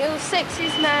I think you're the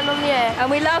sexiest man on the earth. And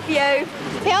we love you.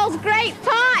 He holds great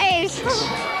parties.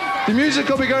 The music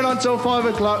will be going on till 5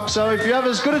 o'clock, so if you have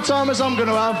as good a time as I'm going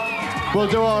to have, we'll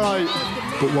do all right.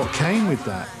 But what came with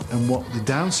that, and what the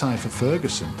downside for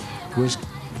Ferguson,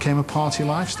 became a party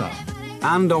lifestyle.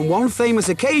 And on one famous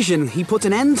occasion, he put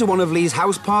an end to one of Lee's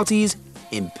house parties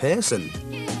in person.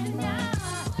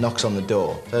 Knocks on the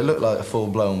door. So it looked like a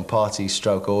full-blown party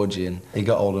stroke orgy, and he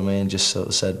got hold of me and just sort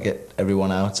of said, get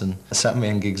everyone out, and sat me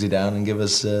and Giggsy down and give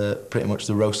us pretty much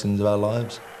the roastings of our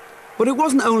lives. But it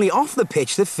wasn't only off the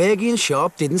pitch that Fergie and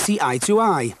Sharp didn't see eye to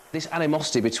eye. This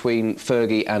animosity between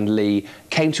Fergie and Lee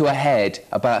came to a head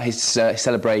about his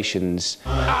celebrations.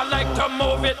 I like to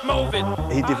move it.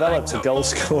 He developed a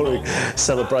goal-scoring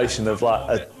celebration of like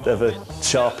a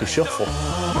Sharpie shuffle.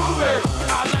 Move it.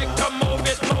 I like to move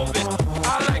it.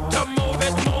 I like to move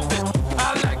it. I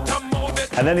like to move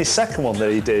it. And then his second one that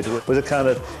he did was a kind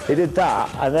of, he did that,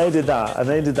 and then he did that, and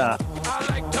then he did that. I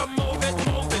like to move it.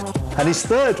 And his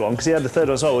third one, because he had the third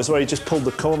one as well, was where he just pulled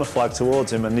the corner flag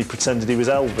towards him and he pretended he was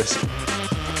Elvis.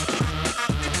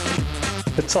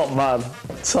 The top man.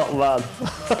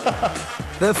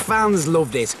 The fans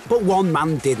loved it, but one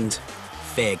man didn't.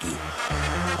 Fergie.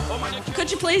 Could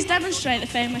you please demonstrate the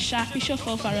famous Sharpie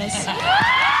shuffle for us?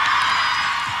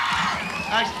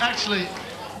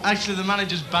 Actually, the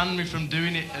manager's banned me from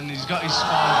doing it, and he's got his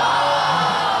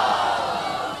spine.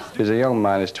 He's a young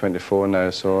man, he's 24 now,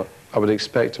 so I would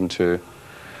expect him to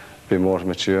be more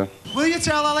mature. Will you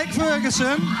tell Alex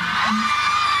Ferguson?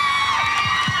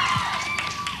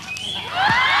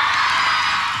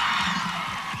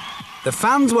 The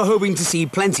fans were hoping to see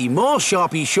plenty more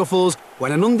Sharpie shuffles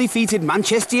when an undefeated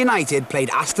Manchester United played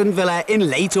Aston Villa in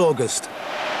late August.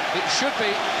 It should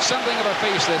be something of a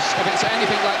feast, this, if it's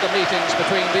anything like the meetings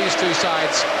between these two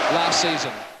sides last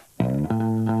season.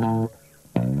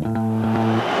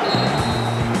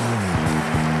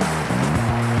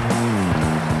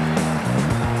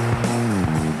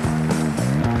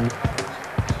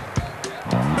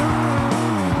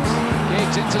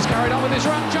 Giggs has carried on with his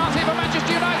run. Chance here for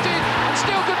Manchester United, and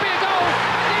still could be a goal.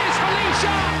 And it is for Lee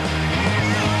Sharp.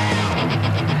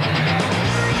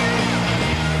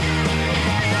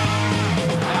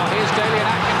 Now here's Daly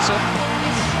and Atkinson.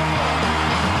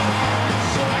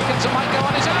 Atkinson might go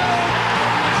on his own.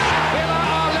 Villa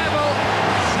are level.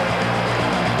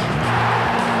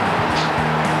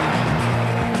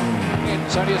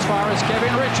 It's only as far as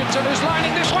Kevin Richardson, who's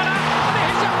lining this one up, and it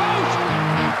hits a post.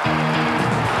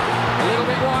 A little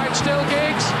bit wide still,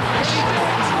 Giggs. What's he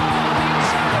doing? Oh, the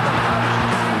inside of the post.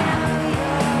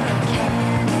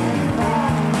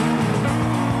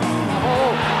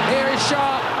 Oh, here is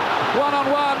Sharp.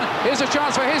 One-on-one. Here's a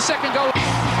chance for his second goal. And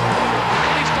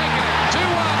he's taken it. 2-1.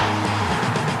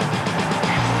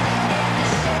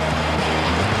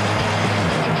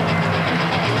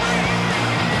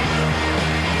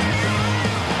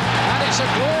 And it's a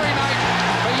glory night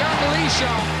for young Lee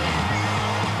Sharp.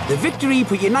 The victory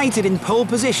put United in pole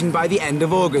position by the end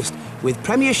of August, with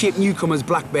Premiership newcomers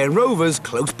Blackburn Rovers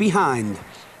close behind.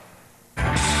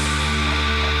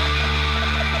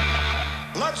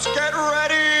 Let's get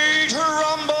ready to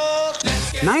rumble.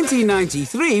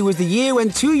 1993 was the year when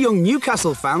two young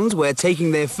Newcastle fans were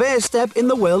taking their first step in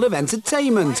the world of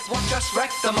entertainment.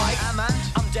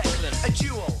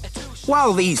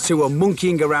 While these two were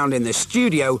monkeying around in the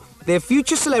studio, their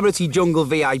future celebrity Jungle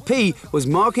VIP was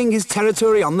marking his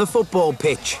territory on the football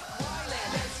pitch.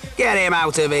 Get him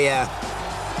out of here!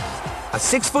 At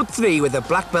 6'3" with a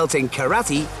black belt in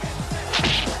karate,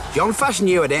 John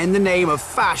Fashanu had earned the name of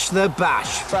Fash the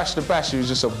Bash. Fash the Bash, he was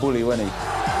just a bully, wasn't he?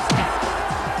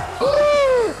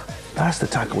 That's the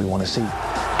tackle we want to see.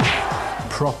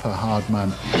 Proper hard man.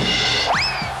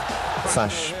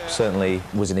 Fash certainly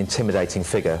was an intimidating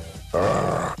figure.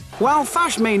 While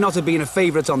Fash may not have been a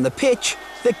favourite on the pitch,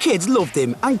 the kids loved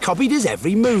him and copied his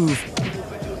every move.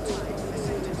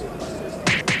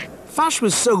 Fash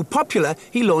was so popular,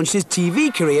 he launched his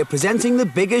TV career presenting the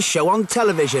biggest show on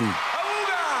television.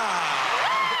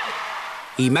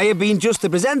 He may have been just a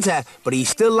presenter, but he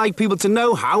still liked people to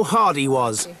know how hard he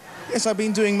was. Yes, I've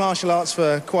been doing martial arts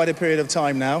for quite a period of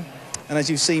time now. And as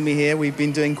you've seen me here, we've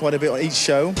been doing quite a bit on each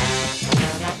show.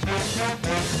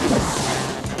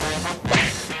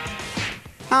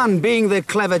 And being the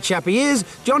clever chap he is,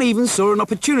 John even saw an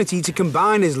opportunity to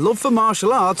combine his love for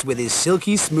martial arts with his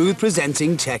silky smooth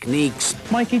presenting techniques.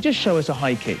 Mikey, just show us a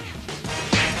high kick.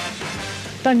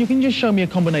 Dan, you can just show me a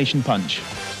combination punch.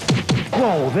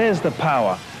 Whoa, there's the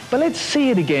power. But let's see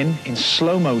it again in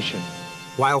slow motion.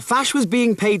 While Fash was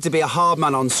being paid to be a hard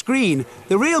man on screen,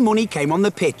 the real money came on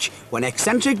the pitch when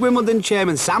eccentric Wimbledon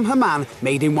chairman Sam Haman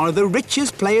made him one of the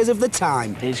richest players of the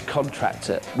time. His contract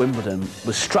at Wimbledon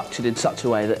was structured in such a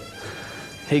way that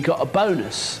he got a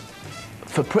bonus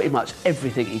for pretty much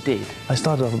everything he did. I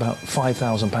started off about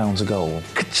 £5,000 a goal.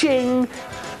 Ka-ching!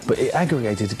 But it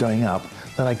aggregated to going up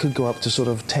that I could go up to sort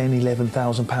of £10,000,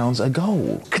 £11,000 a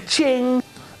goal. Ka-ching!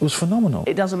 It was phenomenal.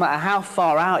 It doesn't matter how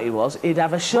far out he was, he'd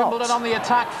have a shot. Wimbledon on the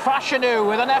attack, Fashanu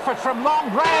with an effort from long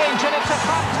range, and it's a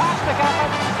fantastic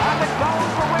effort, and a goal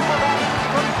for Wimbledon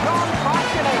from John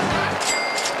Fashanu.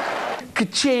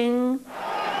 Ka-ching!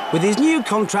 With his new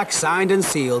contract signed and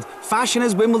sealed, Fash and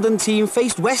his Wimbledon team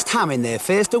faced West Ham in their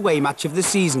first away match of the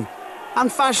season. And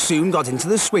Fash soon got into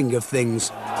the swing of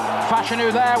things.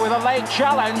 Fashanu there with a late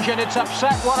challenge, and it's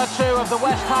upset one or two of the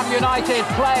West Ham United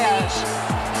players.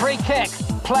 Free kick,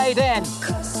 played in,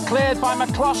 cleared by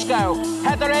McCloskey.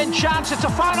 Header in, chance, it's a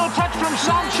final touch from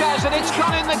Sanchez, and it's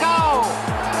gone in the goal.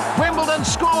 Wimbledon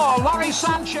score, Laurie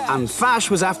Sanchez. And Fash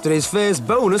was after his first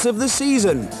bonus of the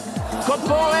season. Good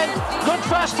ball in, good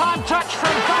first-time touch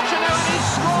from Fashanu, and he's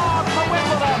scored for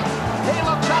Wimbledon. He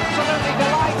looks absolutely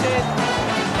delighted.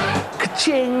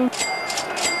 Ka-ching!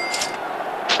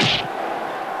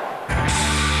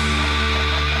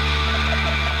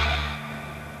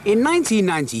 In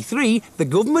 1993, the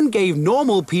government gave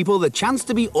normal people the chance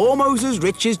to be almost as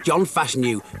rich as John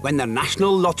Fashanu when the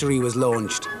National Lottery was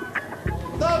launched.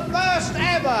 The first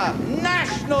ever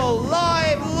national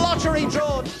live lottery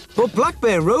draw. But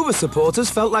Blackburn Rovers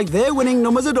supporters felt like their winning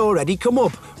numbers had already come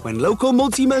up when local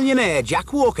multi-millionaire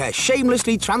Jack Walker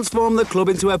shamelessly transformed the club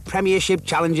into a Premiership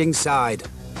challenging side.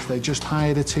 They just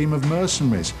hired a team of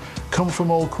mercenaries, come from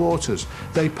all quarters.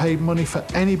 They paid money for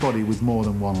anybody with more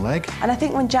than one leg. And I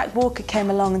think when Jack Walker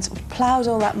came along and sort of ploughed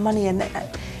all that money in,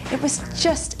 it was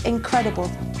just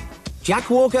incredible. Jack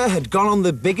Walker had gone on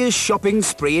the biggest shopping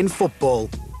spree in football.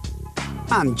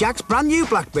 And Jack's brand new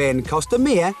Blackburn cost a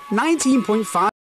mere £19.5